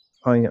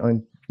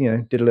I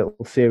did a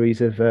little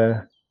series of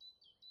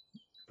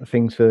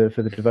things for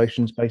the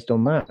devotions based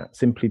on that,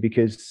 simply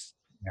because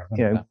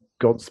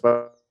God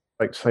spoke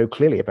so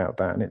clearly about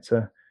that, and it's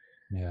a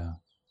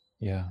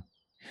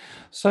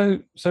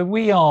So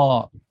we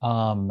are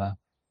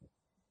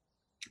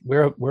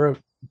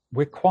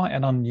we're quite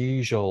an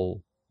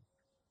unusual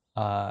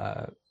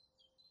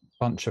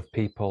bunch of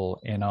people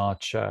in our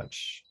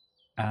church,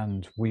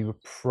 and we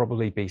would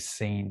probably be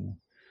seen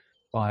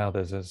by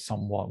others as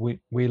somewhat,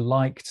 we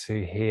like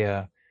to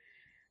hear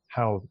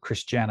how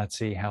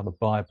Christianity, how the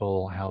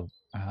Bible, how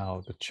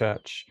the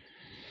church,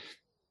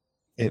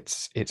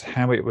 it's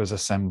how it was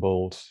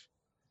assembled,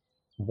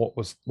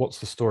 what's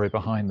the story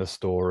behind the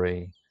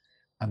story,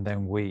 and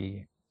then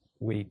we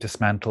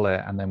dismantle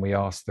it, and then we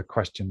ask the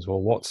questions,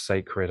 well, what's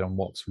sacred and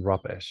what's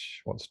rubbish,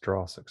 what's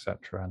dross,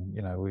 etc. And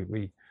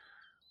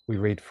we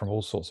read from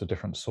all sorts of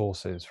different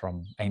sources,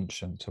 from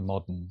ancient to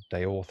modern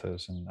day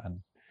authors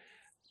and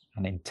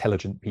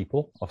intelligent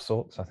people of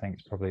sorts. I think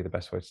it's probably the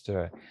best way to do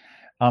it.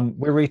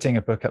 We're reading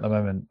a book at the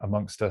moment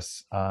amongst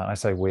us. I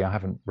say I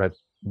haven't read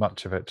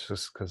much of it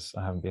just because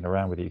I haven't been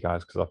around with you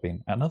guys, because I've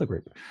been at another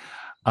group.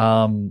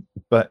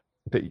 But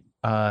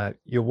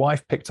your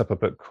wife picked up a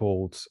book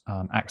called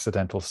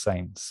Accidental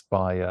Saints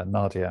by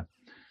Nadia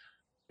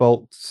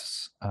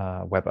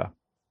Bolz-Weber,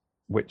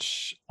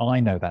 which I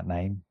know that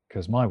name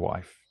because my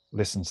wife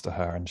listens to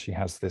her, and she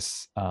has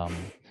this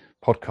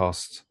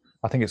podcast.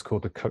 I think it's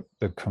called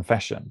the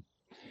Confession.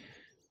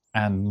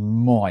 And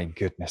my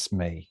goodness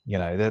me,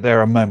 there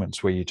are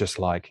moments where you're just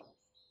like,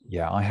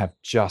 yeah, I have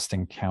just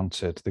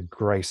encountered the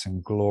grace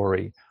and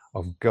glory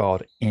of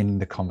God in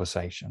the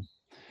conversation.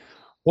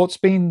 What's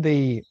been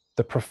the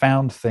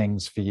profound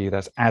things for you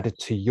that's added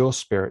to your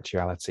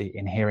spirituality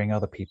in hearing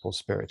other people's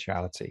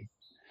spirituality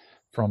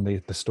from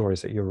the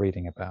stories that you're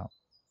reading about?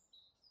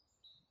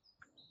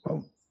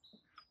 Well,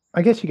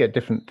 I guess you get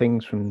different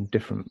things from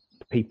different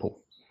people.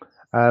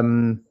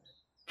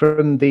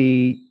 From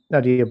the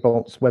Nadia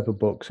Bolz-Weber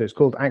book, so it's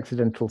called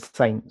Accidental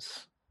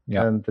Saints,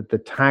 Yeah. and the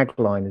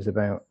tagline is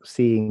about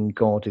seeing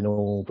God in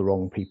all the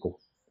wrong people,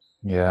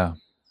 Yeah.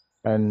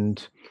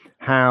 and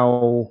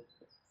how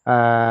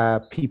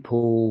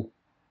people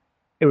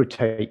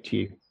irritate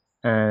you,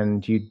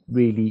 and you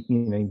really,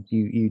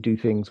 you do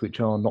things which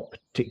are not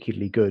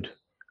particularly good.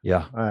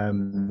 Yeah.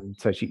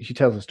 So she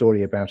tells a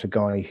story about a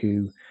guy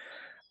who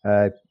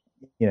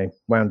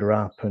wound her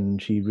up,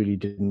 and she really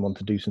didn't want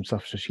to do some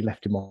stuff, so she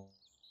left him off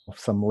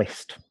some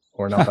list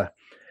or another.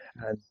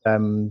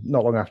 And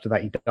not long after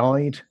that, he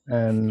died.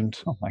 And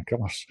Oh my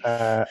gosh.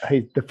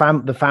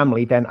 the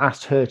family then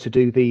asked her to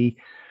do the,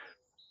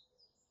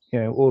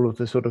 all of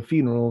the sort of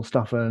funeral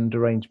stuff and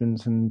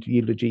arrangements and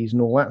eulogies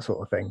and all that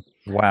sort of thing.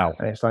 Wow.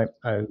 And it's like,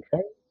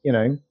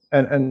 okay,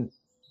 and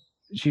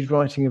she's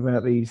writing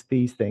about these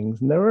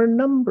things, and there are a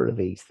number of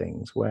these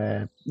things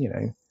where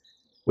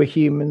we're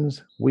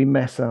humans, we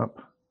mess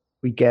up,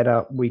 we get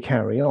up, we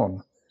carry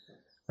on.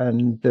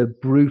 And the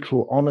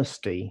brutal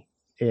honesty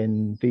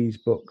in these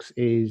books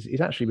is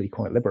actually really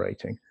quite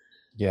liberating.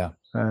 Yeah.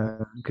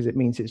 Because it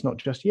means it's not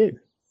just you.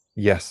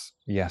 Yes.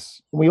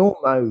 Yes. We all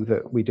know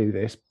that we do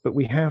this, but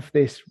we have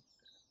this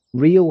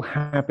real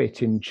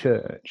habit in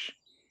church,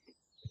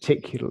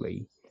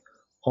 particularly,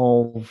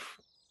 of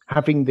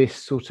having this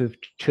sort of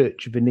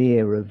church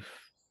veneer of,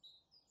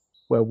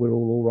 well, we're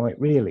all right,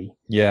 really.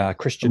 Yeah.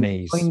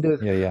 Christianese.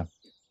 Yeah.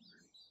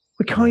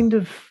 We're kind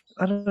of,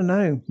 I don't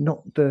know,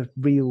 not the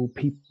real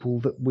people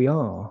that we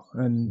are.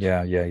 And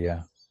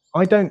yeah.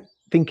 I don't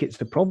think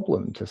it's a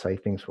problem to say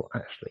things. Well,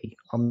 actually,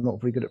 I'm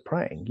not very good at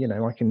praying.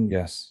 I can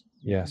Yes.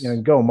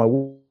 go on my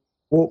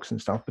walks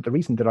and stuff. But the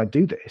reason that I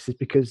do this is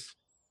because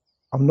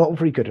I'm not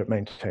very good at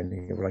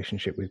maintaining a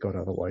relationship with God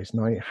otherwise,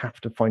 and I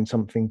have to find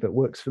something that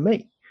works for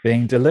me.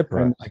 Being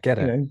deliberate. And, I get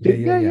it.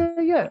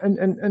 Yeah.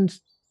 And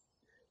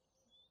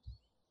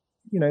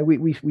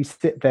we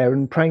sit there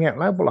and praying out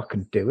loud. Well, I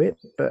can do it,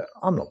 but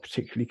I'm not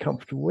particularly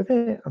comfortable with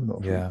it. I'm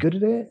not very good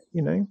at it.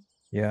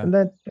 Yeah. And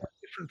there are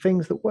different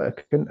things that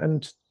work,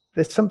 and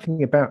there's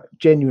something about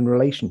genuine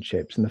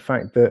relationships and the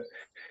fact that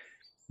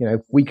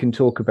we can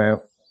talk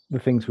about the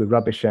things we're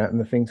rubbish at and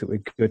the things that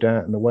we're good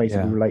at and the ways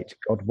that we relate to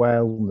God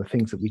well and the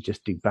things that we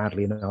just do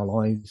badly in our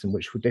lives and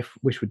which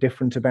were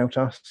different about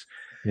us.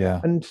 Yeah.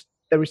 And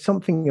there is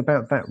something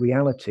about that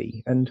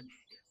reality. And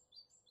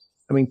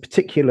I mean,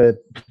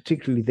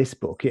 particularly this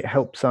book, it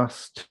helps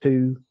us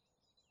to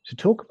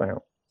talk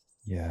about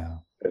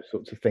those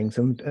sorts of things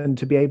and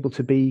to be able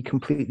to be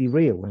completely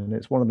real. And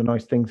it's one of the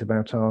nice things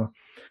about our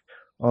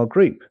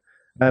group.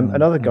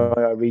 Another guy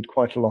I read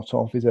quite a lot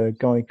of is a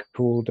guy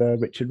called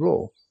Richard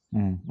Rohr.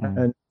 And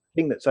the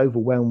thing that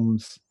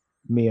overwhelms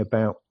me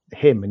about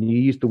him, and you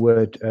used the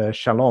word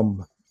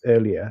shalom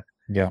earlier,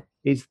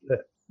 is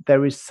that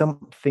there is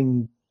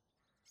something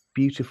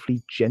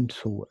beautifully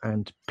gentle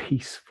and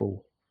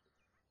peaceful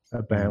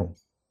about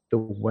the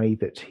way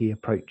that he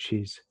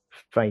approaches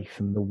faith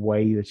and the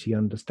way that he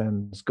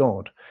understands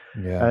God.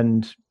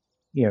 And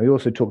he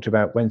also talked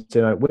about Wednesday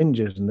Night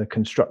Whingers and the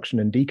construction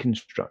and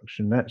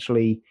deconstruction.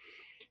 Actually,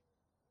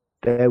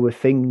 there were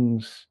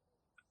things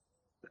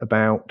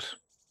about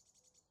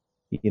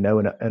an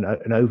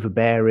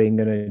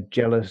overbearing and a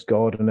jealous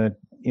God and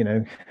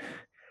and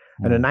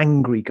an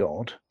angry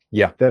God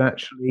that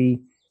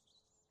actually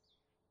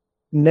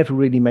never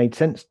really made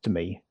sense to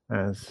me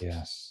as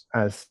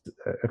a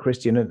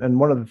Christian. And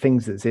one of the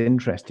things that's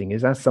interesting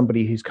is, as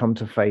somebody who's come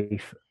to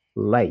faith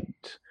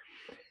late,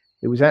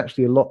 it was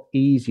actually a lot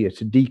easier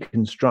to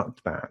deconstruct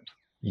that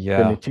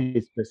than it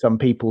is for some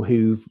people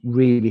who've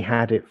really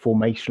had it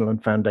formational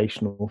and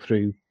foundational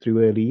through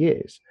early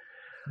years.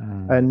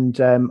 And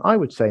I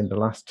would say in the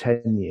last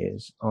 10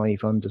 years,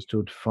 I've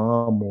understood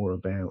far more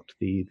about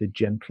the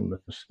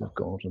gentleness of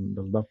God and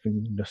the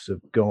lovingness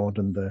of God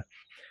and the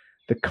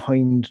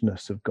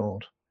kindness of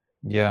God.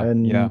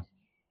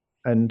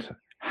 And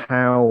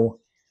how,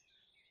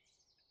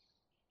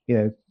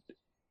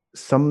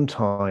 sometimes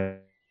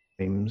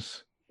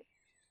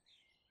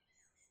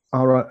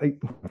I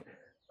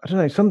don't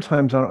know,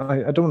 sometimes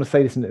I don't want to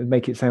say this and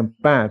make it sound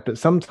bad, but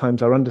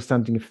sometimes our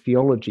understanding of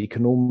theology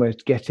can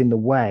almost get in the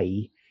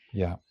way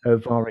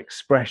of our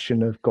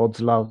expression of God's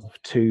love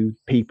to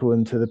people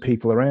and to the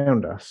people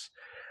around us.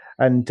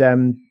 And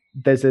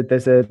there's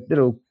a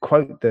little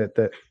quote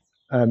that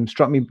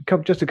struck me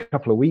just a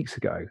couple of weeks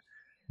ago.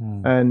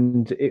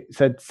 And it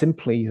said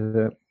simply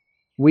that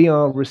we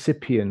are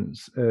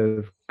recipients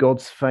of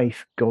God's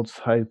faith, God's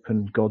hope,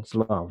 and God's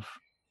love.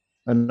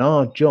 And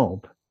our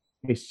job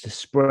is to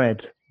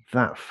spread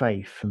that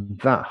faith and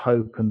that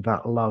hope and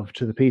that love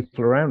to the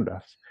people around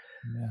us.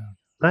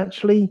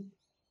 Actually,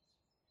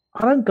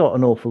 I don't got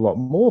an awful lot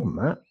more than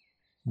that.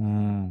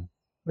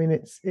 I mean,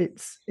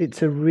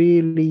 it's a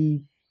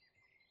really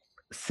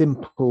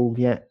simple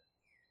yet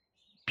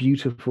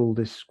beautiful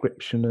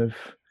description of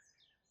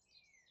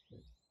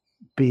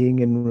being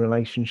in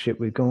relationship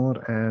with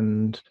God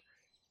and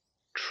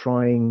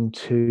trying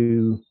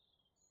to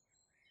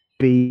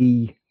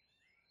be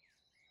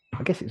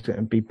I guess it's going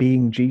to be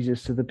being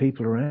Jesus to the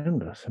people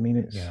around us. I mean,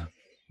 it's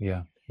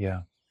yeah.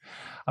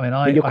 I mean,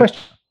 but your question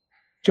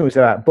was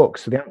about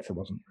books, so the answer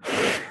wasn't.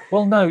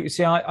 Well, no. You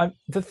see,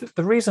 the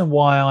reason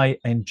why I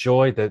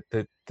enjoy the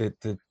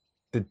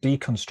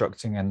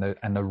deconstructing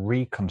and the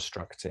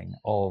reconstructing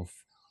of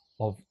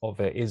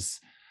it is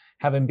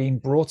having been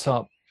brought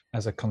up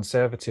as a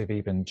conservative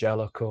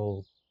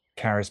evangelical,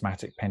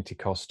 charismatic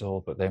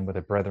Pentecostal, but then with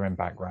a Brethren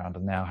background,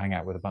 and now hang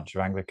out with a bunch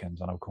of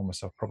Anglicans, and I'll call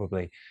myself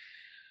probably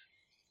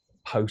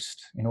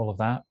post in all of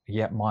that.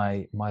 Yet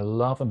my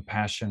love and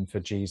passion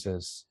for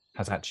Jesus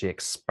has actually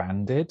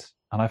expanded,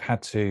 and I've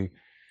had to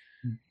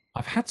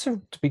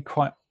be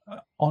quite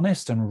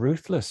honest and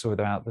ruthless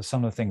about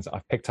some of the things that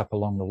I've picked up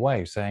along the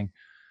way, saying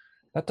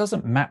that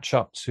doesn't match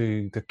up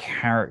to the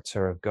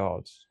character of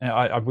God.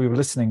 We were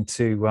listening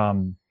to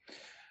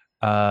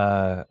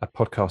a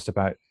podcast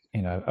about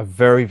a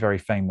very, very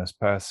famous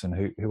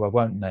person who I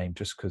won't name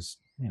just because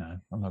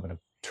I'm not going to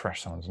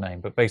trash someone's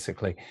name, but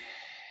basically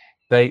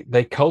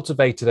they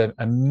cultivated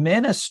a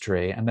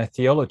ministry, and their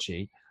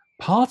theology,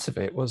 part of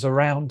it was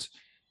around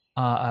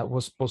how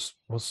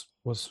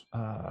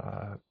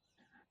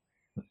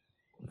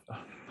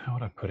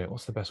would I put it?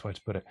 What's the best way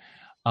to put it?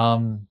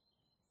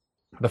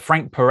 The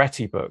Frank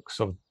Peretti books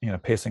of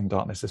Piercing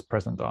Darkness is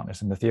Present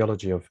Darkness, and the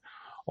theology of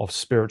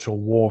spiritual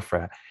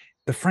warfare.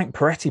 The Frank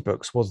Peretti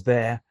books was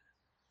their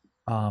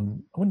I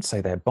wouldn't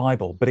say their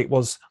Bible, but it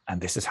was,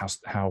 and this is how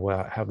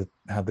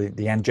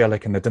the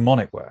angelic and the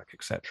demonic work,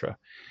 etc.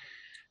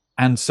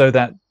 And so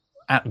that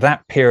at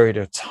that period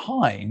of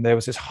time, there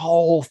was this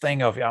whole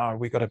thing of,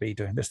 we've got to be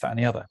doing this, that, and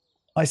the other.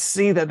 I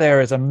see that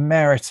there is a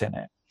merit in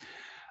it.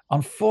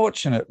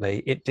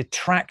 Unfortunately, it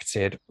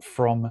detracted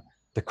from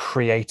the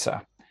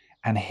Creator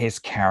and his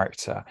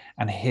character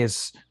and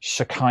his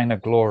Shekinah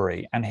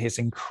glory and his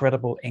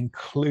incredible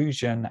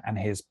inclusion and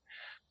his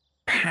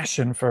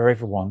passion for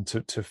everyone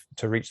to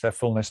reach their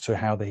fullness to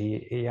how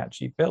he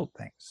actually built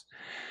things.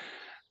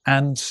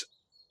 And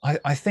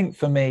I think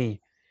for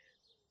me,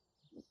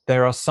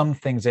 there are some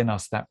things in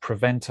us that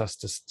prevent us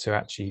to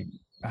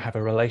actually have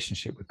a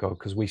relationship with God,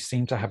 because we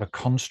seem to have a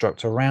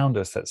construct around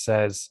us that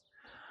says,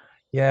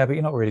 yeah, but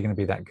you're not really going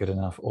to be that good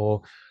enough,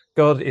 or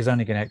God is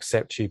only going to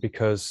accept you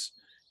because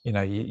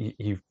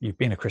you've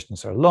been a Christian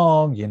so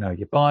long, you know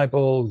your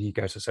Bible, you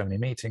go to so many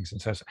meetings,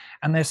 and so.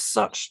 And there's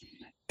such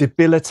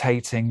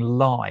debilitating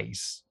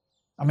lies.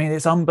 I mean,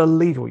 it's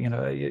unbelievable.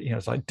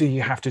 It's like, do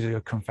you have to do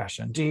a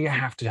confession? Do you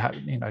have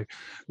to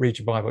read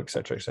your Bible,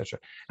 etc., etc.?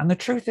 And the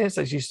truth is,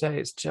 as you say,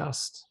 it's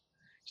just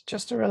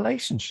a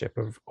relationship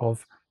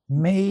of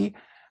me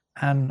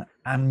and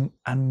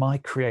my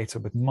Creator,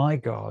 with my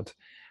God,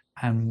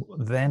 and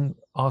then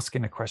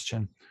asking a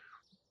question: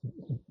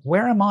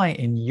 where am I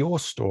in your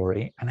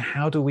story, and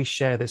how do we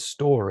share this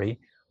story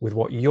with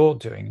what you're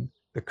doing,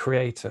 the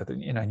Creator,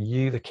 and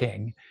you, the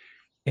King,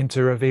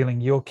 into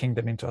revealing your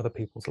kingdom into other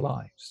people's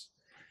lives?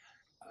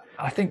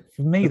 I think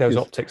for me, those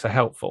optics are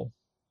helpful.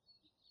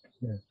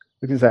 Yeah,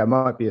 because I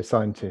might be a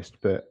scientist,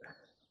 but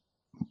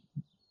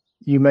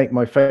you make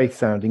my faith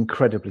sound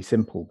incredibly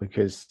simple,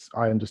 because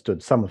I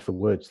understood some of the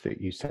words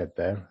that you said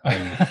there,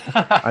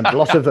 and a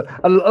lot of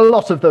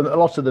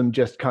them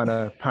just kind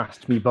of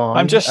passed me by.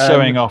 I'm just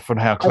showing off on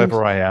how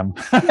clever I am.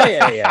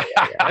 Yeah.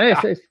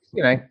 It's,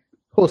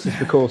 horses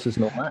for courses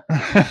and all that.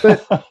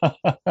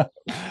 But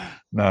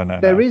no.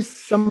 There is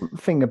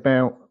something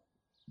about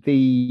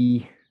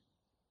the.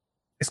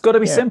 It's got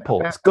to be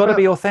simple. It's got to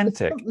be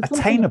authentic,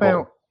 attainable.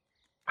 About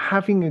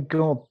having a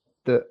God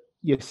that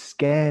you're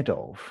scared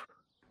of.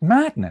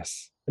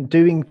 Madness. And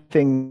doing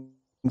things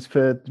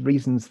for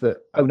reasons that,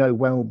 I'm not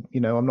going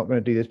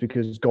to do this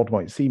because God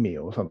might see me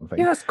or something.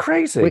 Yeah, that's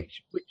crazy.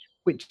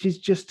 Which is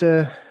just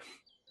that's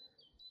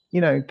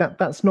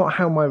not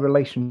how my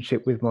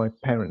relationship with my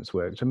parents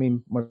worked. I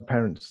mean, my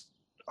parents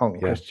aren't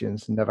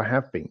Christians and never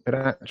have been, but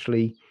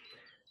actually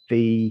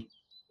the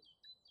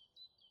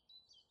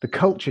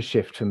culture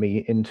shift for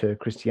me into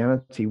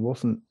Christianity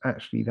wasn't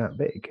actually that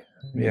big.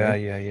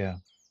 Yeah.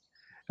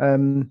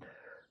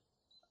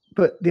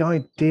 But the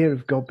idea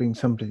of God being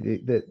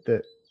somebody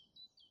that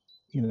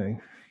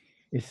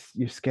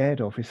you're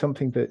scared of is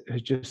something that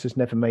has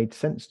never made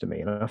sense to me,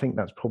 and I think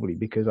that's probably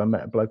because I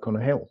met a bloke on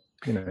a hill.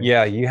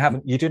 Yeah, you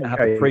didn't have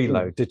the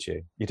preload, did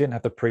you? You didn't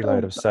have the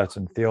preload of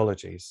certain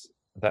theologies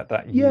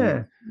that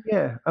you.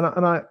 Yeah,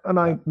 and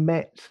I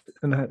met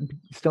and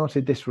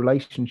started this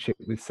relationship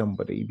with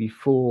somebody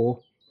before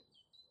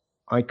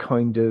I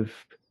kind of,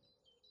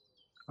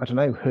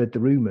 heard the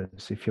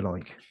rumors, if you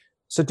like.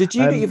 So did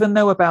you even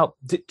know about?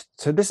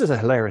 So this is a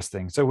hilarious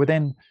thing. So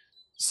within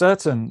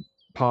certain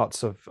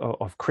parts of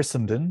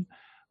Christendom,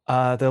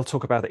 they'll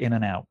talk about the in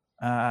and out,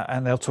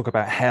 and they'll talk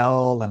about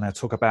hell, and they'll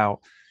talk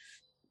about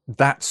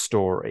that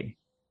story.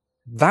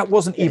 That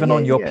wasn't even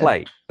on your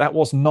plate. That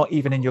was not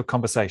even in your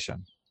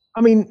conversation.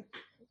 I mean,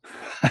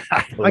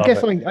 I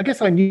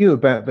guess I knew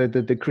about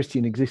the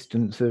Christian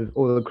existence of,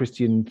 or the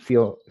Christian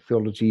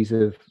theologies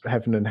of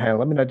heaven and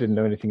hell. I mean, I didn't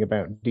know anything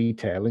about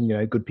detail,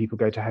 and good people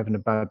go to heaven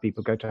and bad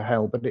people go to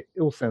hell. But it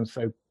all sounds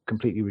so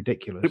completely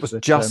ridiculous. It was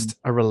just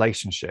a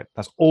relationship.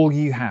 That's all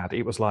you had.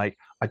 It was like,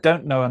 I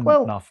don't know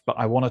enough, but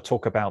I want to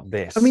talk about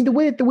this. I mean, the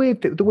weird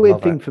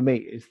thing for me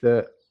is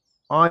that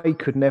I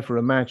could never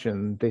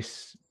imagine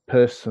this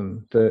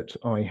person that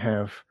I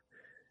have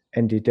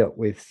ended up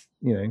with,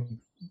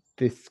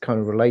 this kind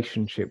of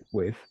relationship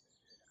with,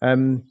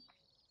 in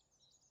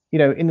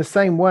the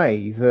same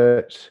way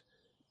that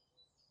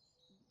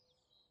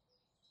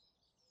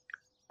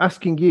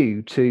asking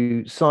you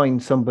to sign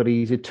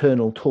somebody's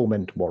eternal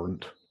torment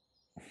warrant.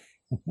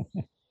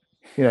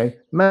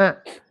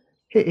 Matt,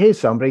 here's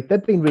somebody,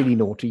 they've been really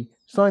naughty,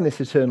 sign this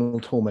eternal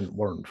torment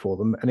warrant for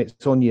them and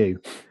it's on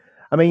you.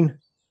 I mean,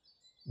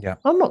 yeah,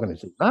 I'm not going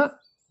to do that.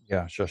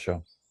 Yeah,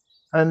 sure.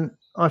 And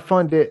I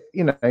find it,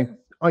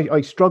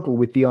 I struggle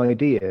with the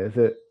idea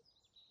that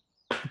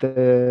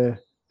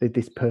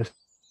this person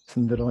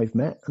that I've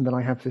met and that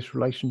I have this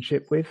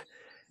relationship with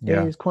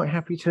is quite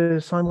happy to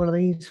sign one of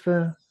these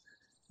for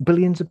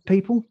billions of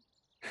people.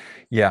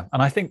 Yeah,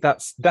 and I think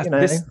that's I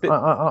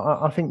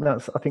think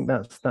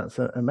that's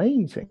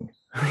amazing.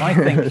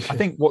 I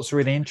think what's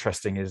really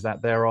interesting is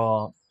that there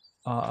are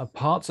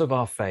parts of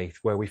our faith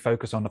where we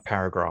focus on a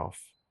paragraph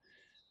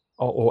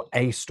or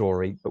a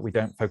story, but we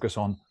don't focus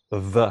on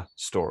the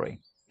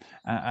story.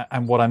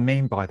 And what I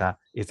mean by that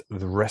is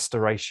the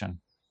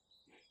restoration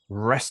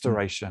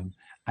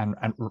and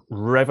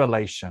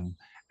revelation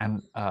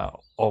and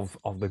of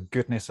the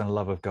goodness and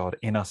love of God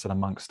in us and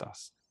amongst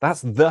us.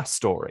 That's the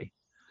story.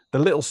 The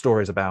little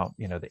stories about,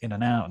 the in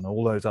and out and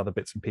all those other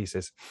bits and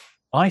pieces,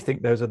 I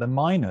think those are the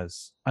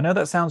minors. I know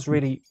that sounds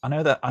really, I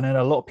know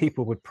a lot of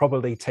people would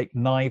probably take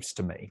knives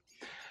to me,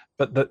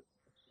 but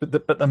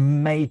the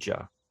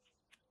major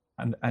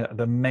and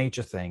the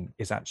major thing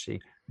is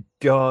actually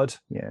God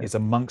is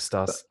amongst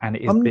us and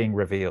it is being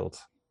revealed.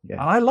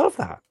 Yeah. And I love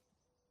that.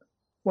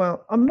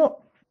 Well, I'm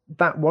not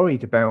that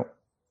worried about,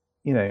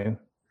 we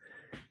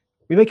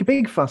make a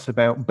big fuss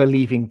about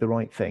believing the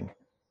right thing.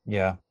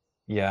 Yeah.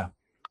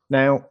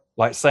 Now,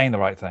 like saying the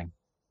right thing.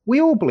 We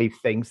all believe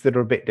things that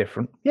are a bit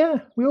different. Yeah,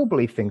 we all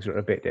believe things that are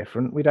a bit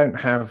different. We don't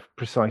have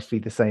precisely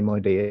the same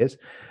ideas.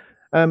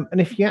 And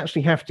if you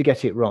actually have to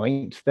get it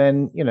right,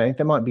 then,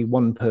 there might be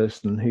one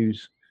person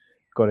who's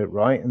got it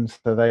right, and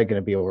so they're going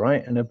to be all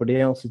right, and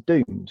everybody else is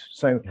doomed.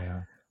 So,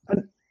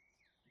 and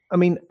I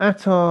mean,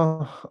 at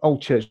our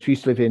old church, we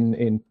used to live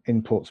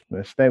in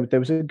Portsmouth. There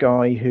was a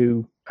guy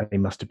who, he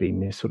must have been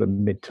in his sort of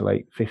mid to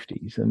late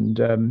 50s,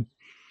 and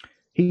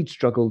he'd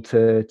struggled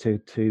to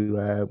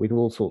with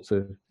all sorts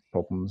of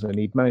problems, and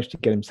he'd managed to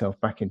get himself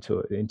back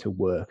into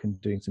work and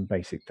doing some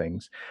basic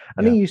things.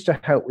 And he used to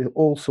help with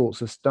all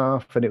sorts of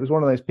stuff. And it was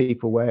one of those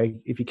people where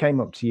if he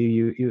came up to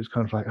you, it was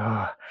kind of like,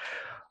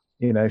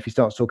 if he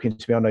starts talking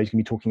to me, I know he's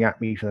going to be talking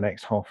at me for the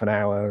next half an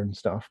hour and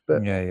stuff.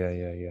 But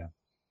yeah.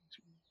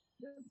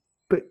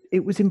 But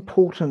it was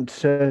important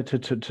to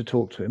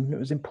talk to him. It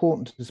was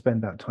important to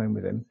spend that time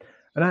with him.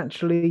 And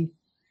actually,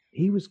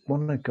 he was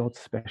one of God's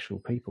special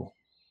people.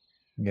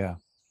 Yeah.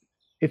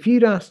 If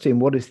you'd asked him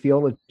what his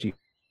theology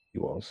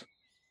was,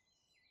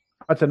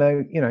 I don't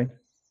know,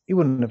 he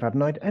wouldn't have had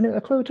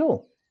a clue at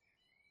all.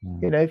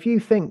 If you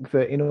think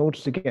that in order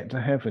to get to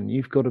heaven,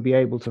 you've got to be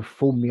able to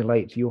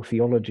formulate your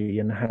theology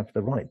and have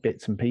the right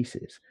bits and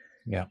pieces,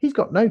 he's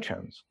got no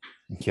chance.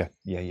 Yeah.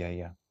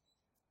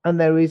 And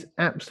there is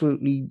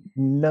absolutely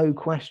no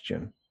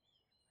question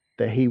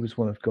that he was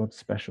one of God's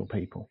special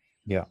people.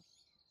 Yeah.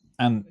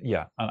 And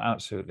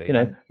absolutely.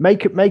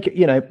 Make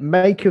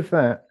of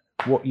that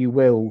what you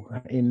will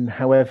in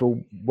however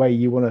way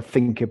you want to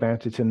think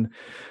about it and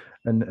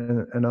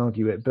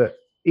argue it. But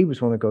he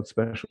was one of God's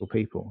special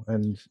people,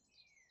 and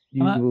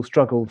you will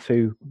struggle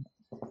to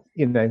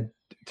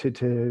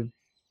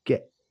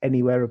get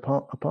anywhere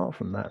apart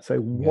from that. So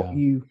what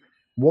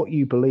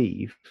you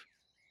believe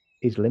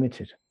is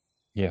limited.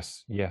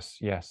 Yes.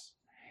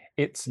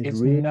 It's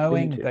really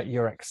knowing limited. That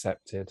you're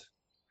accepted,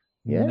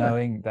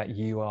 knowing that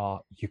you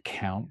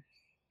count,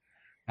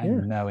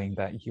 and knowing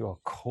that you are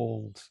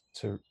called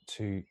to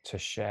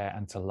share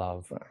and to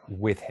love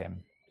with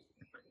him.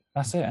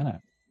 That's it, isn't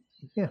it?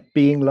 Yeah,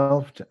 being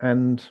loved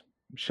and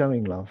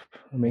showing love.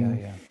 I mean,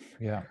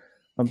 yeah.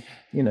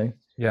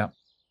 Yeah.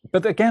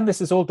 But again,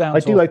 this is all down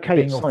to being at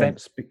authentic.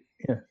 Science.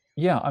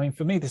 Yeah, I mean,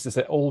 for me, this is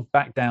all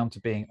back down to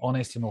being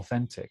honest and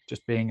authentic,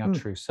 just being our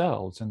true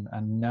selves and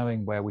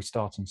knowing where we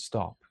start and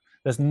stop.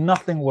 There's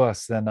nothing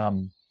worse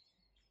than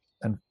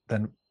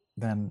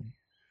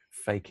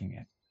faking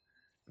it.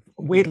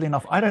 Weirdly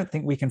enough, I don't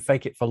think we can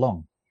fake it for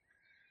long,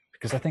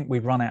 because I think we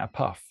run out of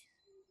puff.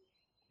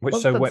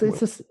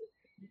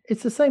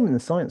 It's the same in the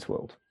science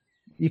world.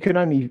 You can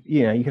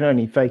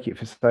only fake it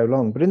for so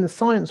long. But in the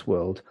science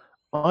world,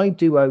 I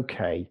do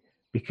okay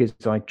because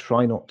I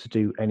try not to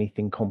do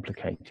anything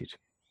complicated.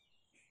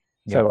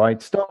 So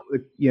I'd start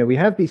with, we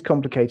have these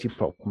complicated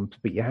problems,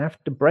 but you have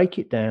to break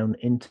it down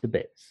into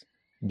bits.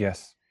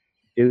 Yes.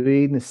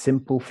 doing the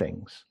simple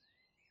things.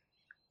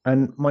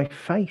 And my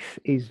faith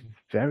is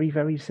very,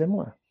 very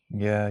similar.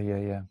 Yeah.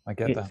 I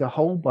get It's that. a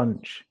whole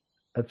bunch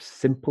of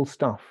simple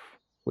stuff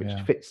which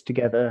Yeah. fits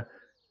together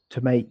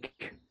to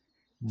make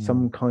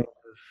some kind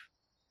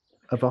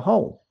of a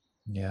whole.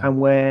 Yeah. And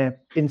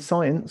where in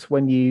science,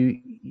 when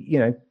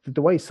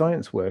the way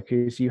science works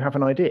is you have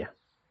an idea.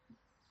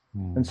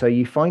 And so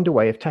you find a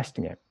way of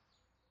testing it.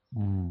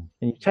 And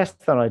you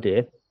test that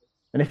idea.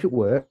 And if it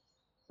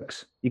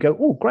works, you go,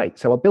 oh, great.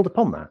 So I'll build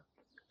upon that.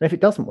 And if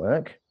it doesn't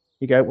work,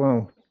 you go,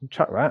 well,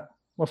 chuck that.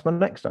 What's my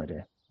next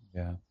idea?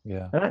 Yeah.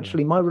 And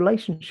actually, my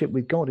relationship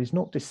with God is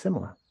not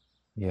dissimilar.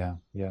 Yeah.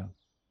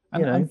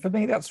 And for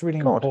me, that's really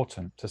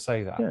important to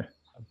say that,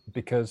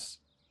 because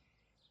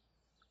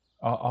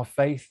our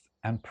faith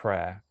and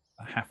prayer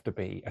have to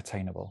be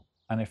attainable.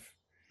 And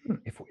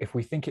if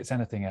we think it's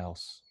anything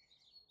else,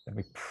 then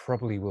we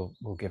probably will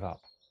give up,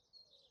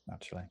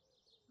 actually.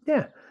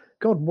 Yeah.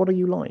 God, what are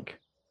you like?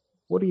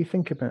 What do you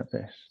think about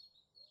this?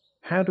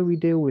 How do we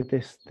deal with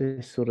this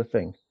sort of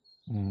thing?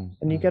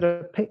 And you get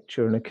a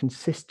picture and a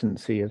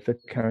consistency of the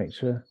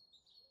character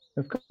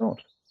of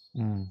God.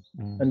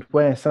 And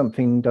where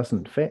something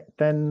doesn't fit,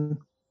 then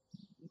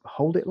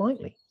hold it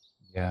lightly.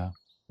 Yeah.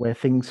 Where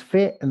things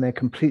fit and they're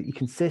completely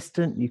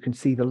consistent, you can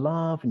see the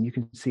love and you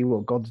can see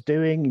what God's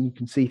doing and you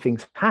can see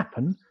things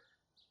happen,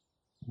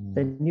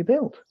 then you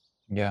build.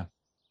 Yeah.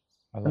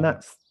 And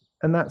that's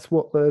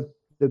what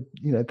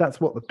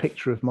that's what the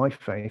picture of my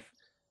faith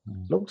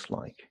looks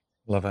like.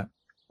 Love it.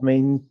 I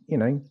mean,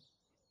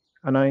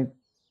 and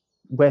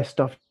where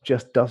stuff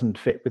just doesn't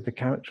fit with the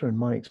character and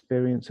my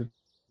experience of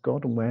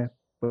God and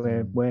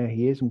where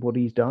he is and what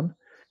he's done.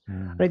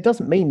 And it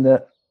doesn't mean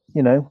that,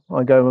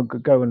 I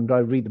go and I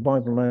read the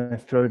Bible and I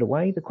throw it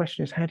away. The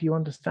question is, how do you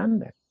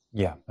understand it?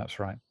 Yeah, that's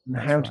right. And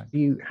how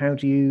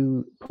do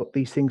you put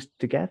these things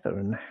together,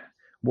 and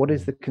what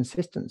is the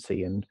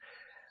consistency, and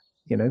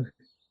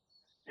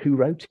who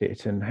wrote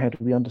it, and how do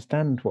we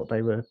understand where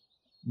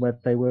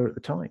they were at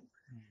the time?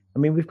 I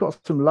mean, we've got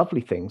some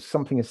lovely things,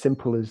 something as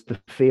simple as the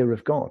fear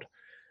of God.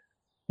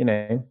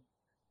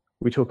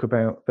 We talk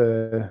about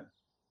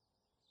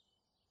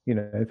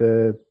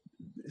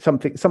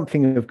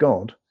something of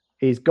God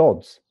is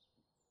God's,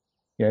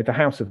 the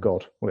house of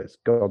God. Well, it's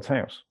God's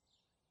house,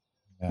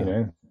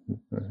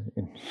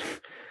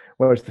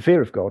 whereas the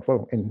fear of God,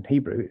 well, in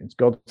Hebrew, it's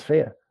God's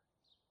fear.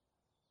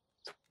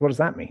 So what does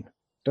that mean?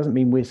 It doesn't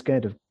mean we're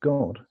scared of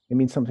God. It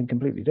means something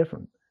completely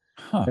different.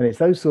 And it's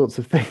those sorts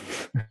of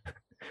things.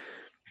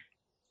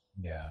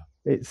 Yeah.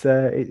 It's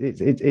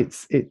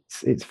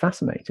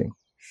fascinating.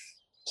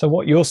 So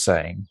what you're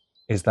saying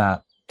is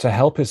that to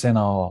help us in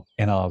our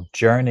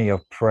journey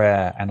of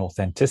prayer and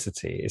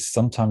authenticity is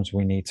sometimes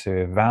we need to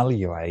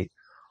evaluate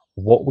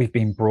what we've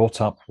been brought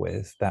up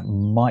with that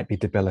might be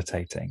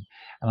debilitating,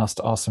 and ask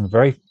some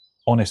very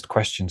honest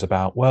questions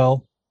about,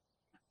 well,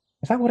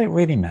 is that what it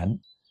really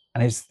meant?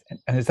 And is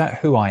that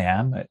who I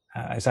am?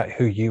 Is that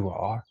who you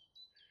are?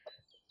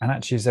 And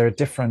actually, is there a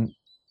different,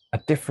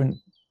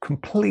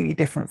 completely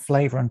different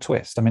flavor and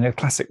twist? I mean, a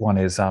classic one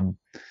is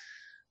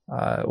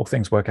all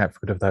things work out for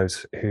good of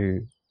those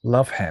who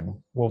love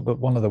him. Well,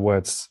 one of the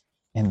words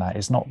in that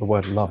is not the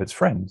word love, it's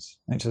friends.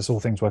 It's just all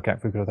things work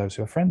out for good of those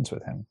who are friends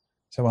with him.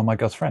 So, well, my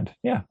God's friend.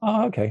 Yeah.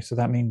 Oh, okay. So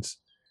that means,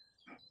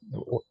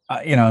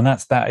 and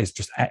that is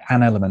just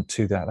an element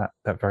to that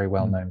very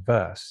well-known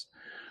verse.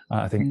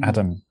 I think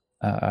Adam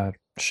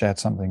shared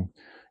something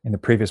in the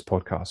previous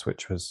podcast,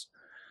 which was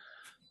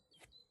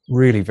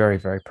really very,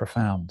 very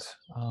profound.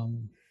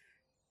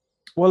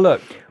 Well,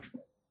 look,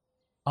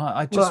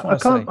 I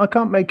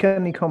can't make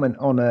any comment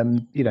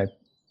on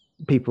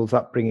people's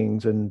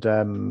upbringings and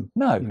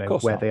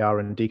where they are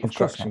in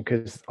deconstruction,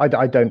 because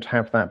I don't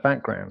have that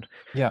background.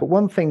 Yeah. But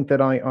one thing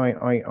that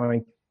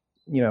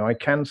I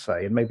can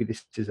say, and maybe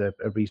this is a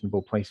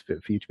reasonable place for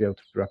you to be able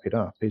to wrap it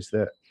up, is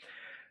that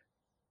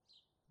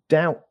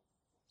doubt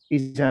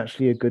is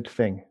actually a good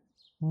thing.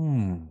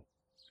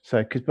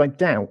 So, because by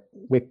doubt,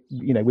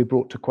 we're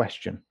brought to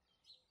question.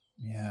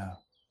 Yeah.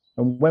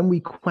 And when we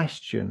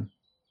question,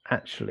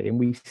 actually, and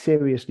we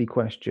seriously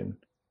question,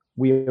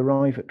 we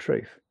arrive at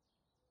truth.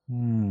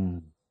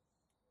 And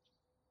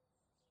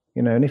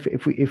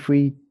if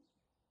we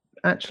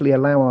actually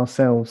allow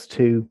ourselves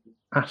to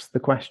ask the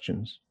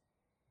questions,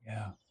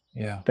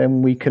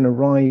 then we can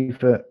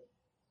arrive at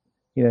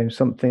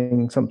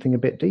something a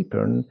bit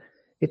deeper. And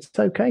it's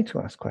okay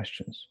to ask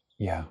questions.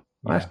 Yeah.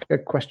 I ask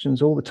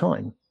questions all the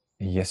time.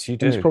 Yes, you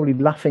do. And he's probably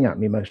laughing at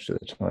me most of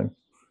the time,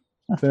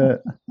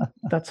 but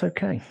that's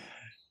okay,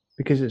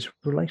 because it's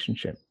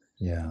relationship.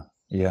 Yeah.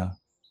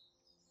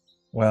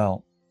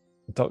 Well,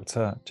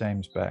 Dr.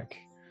 James Beck,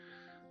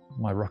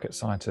 my rocket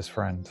scientist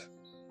friend,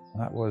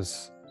 that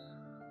was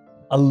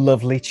a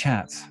lovely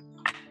chat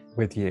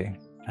with you.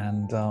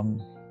 And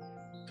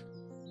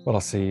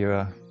I'll see you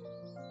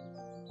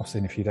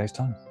in a few days'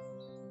 time.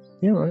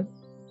 Yeah, right.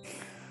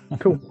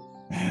 Cool.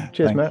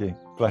 Cheers, Thank Matt. you.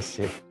 Bless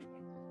you.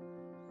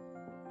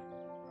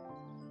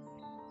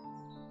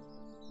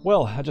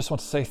 Well, I just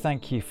want to say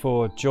thank you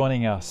for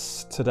joining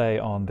us today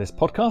on this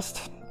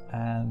podcast.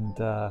 And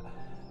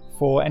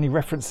for any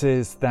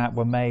references that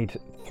were made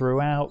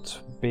throughout,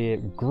 be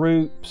it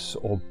groups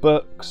or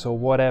books or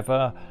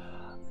whatever,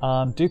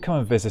 do come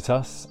and visit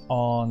us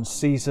on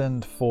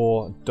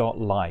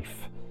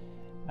seasoned4.life.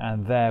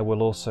 And there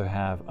we'll also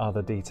have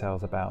other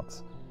details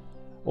about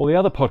all the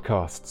other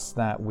podcasts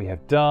that we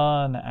have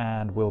done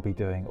and will be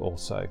doing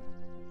also.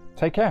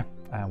 Take care,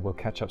 and we'll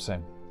catch up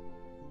soon.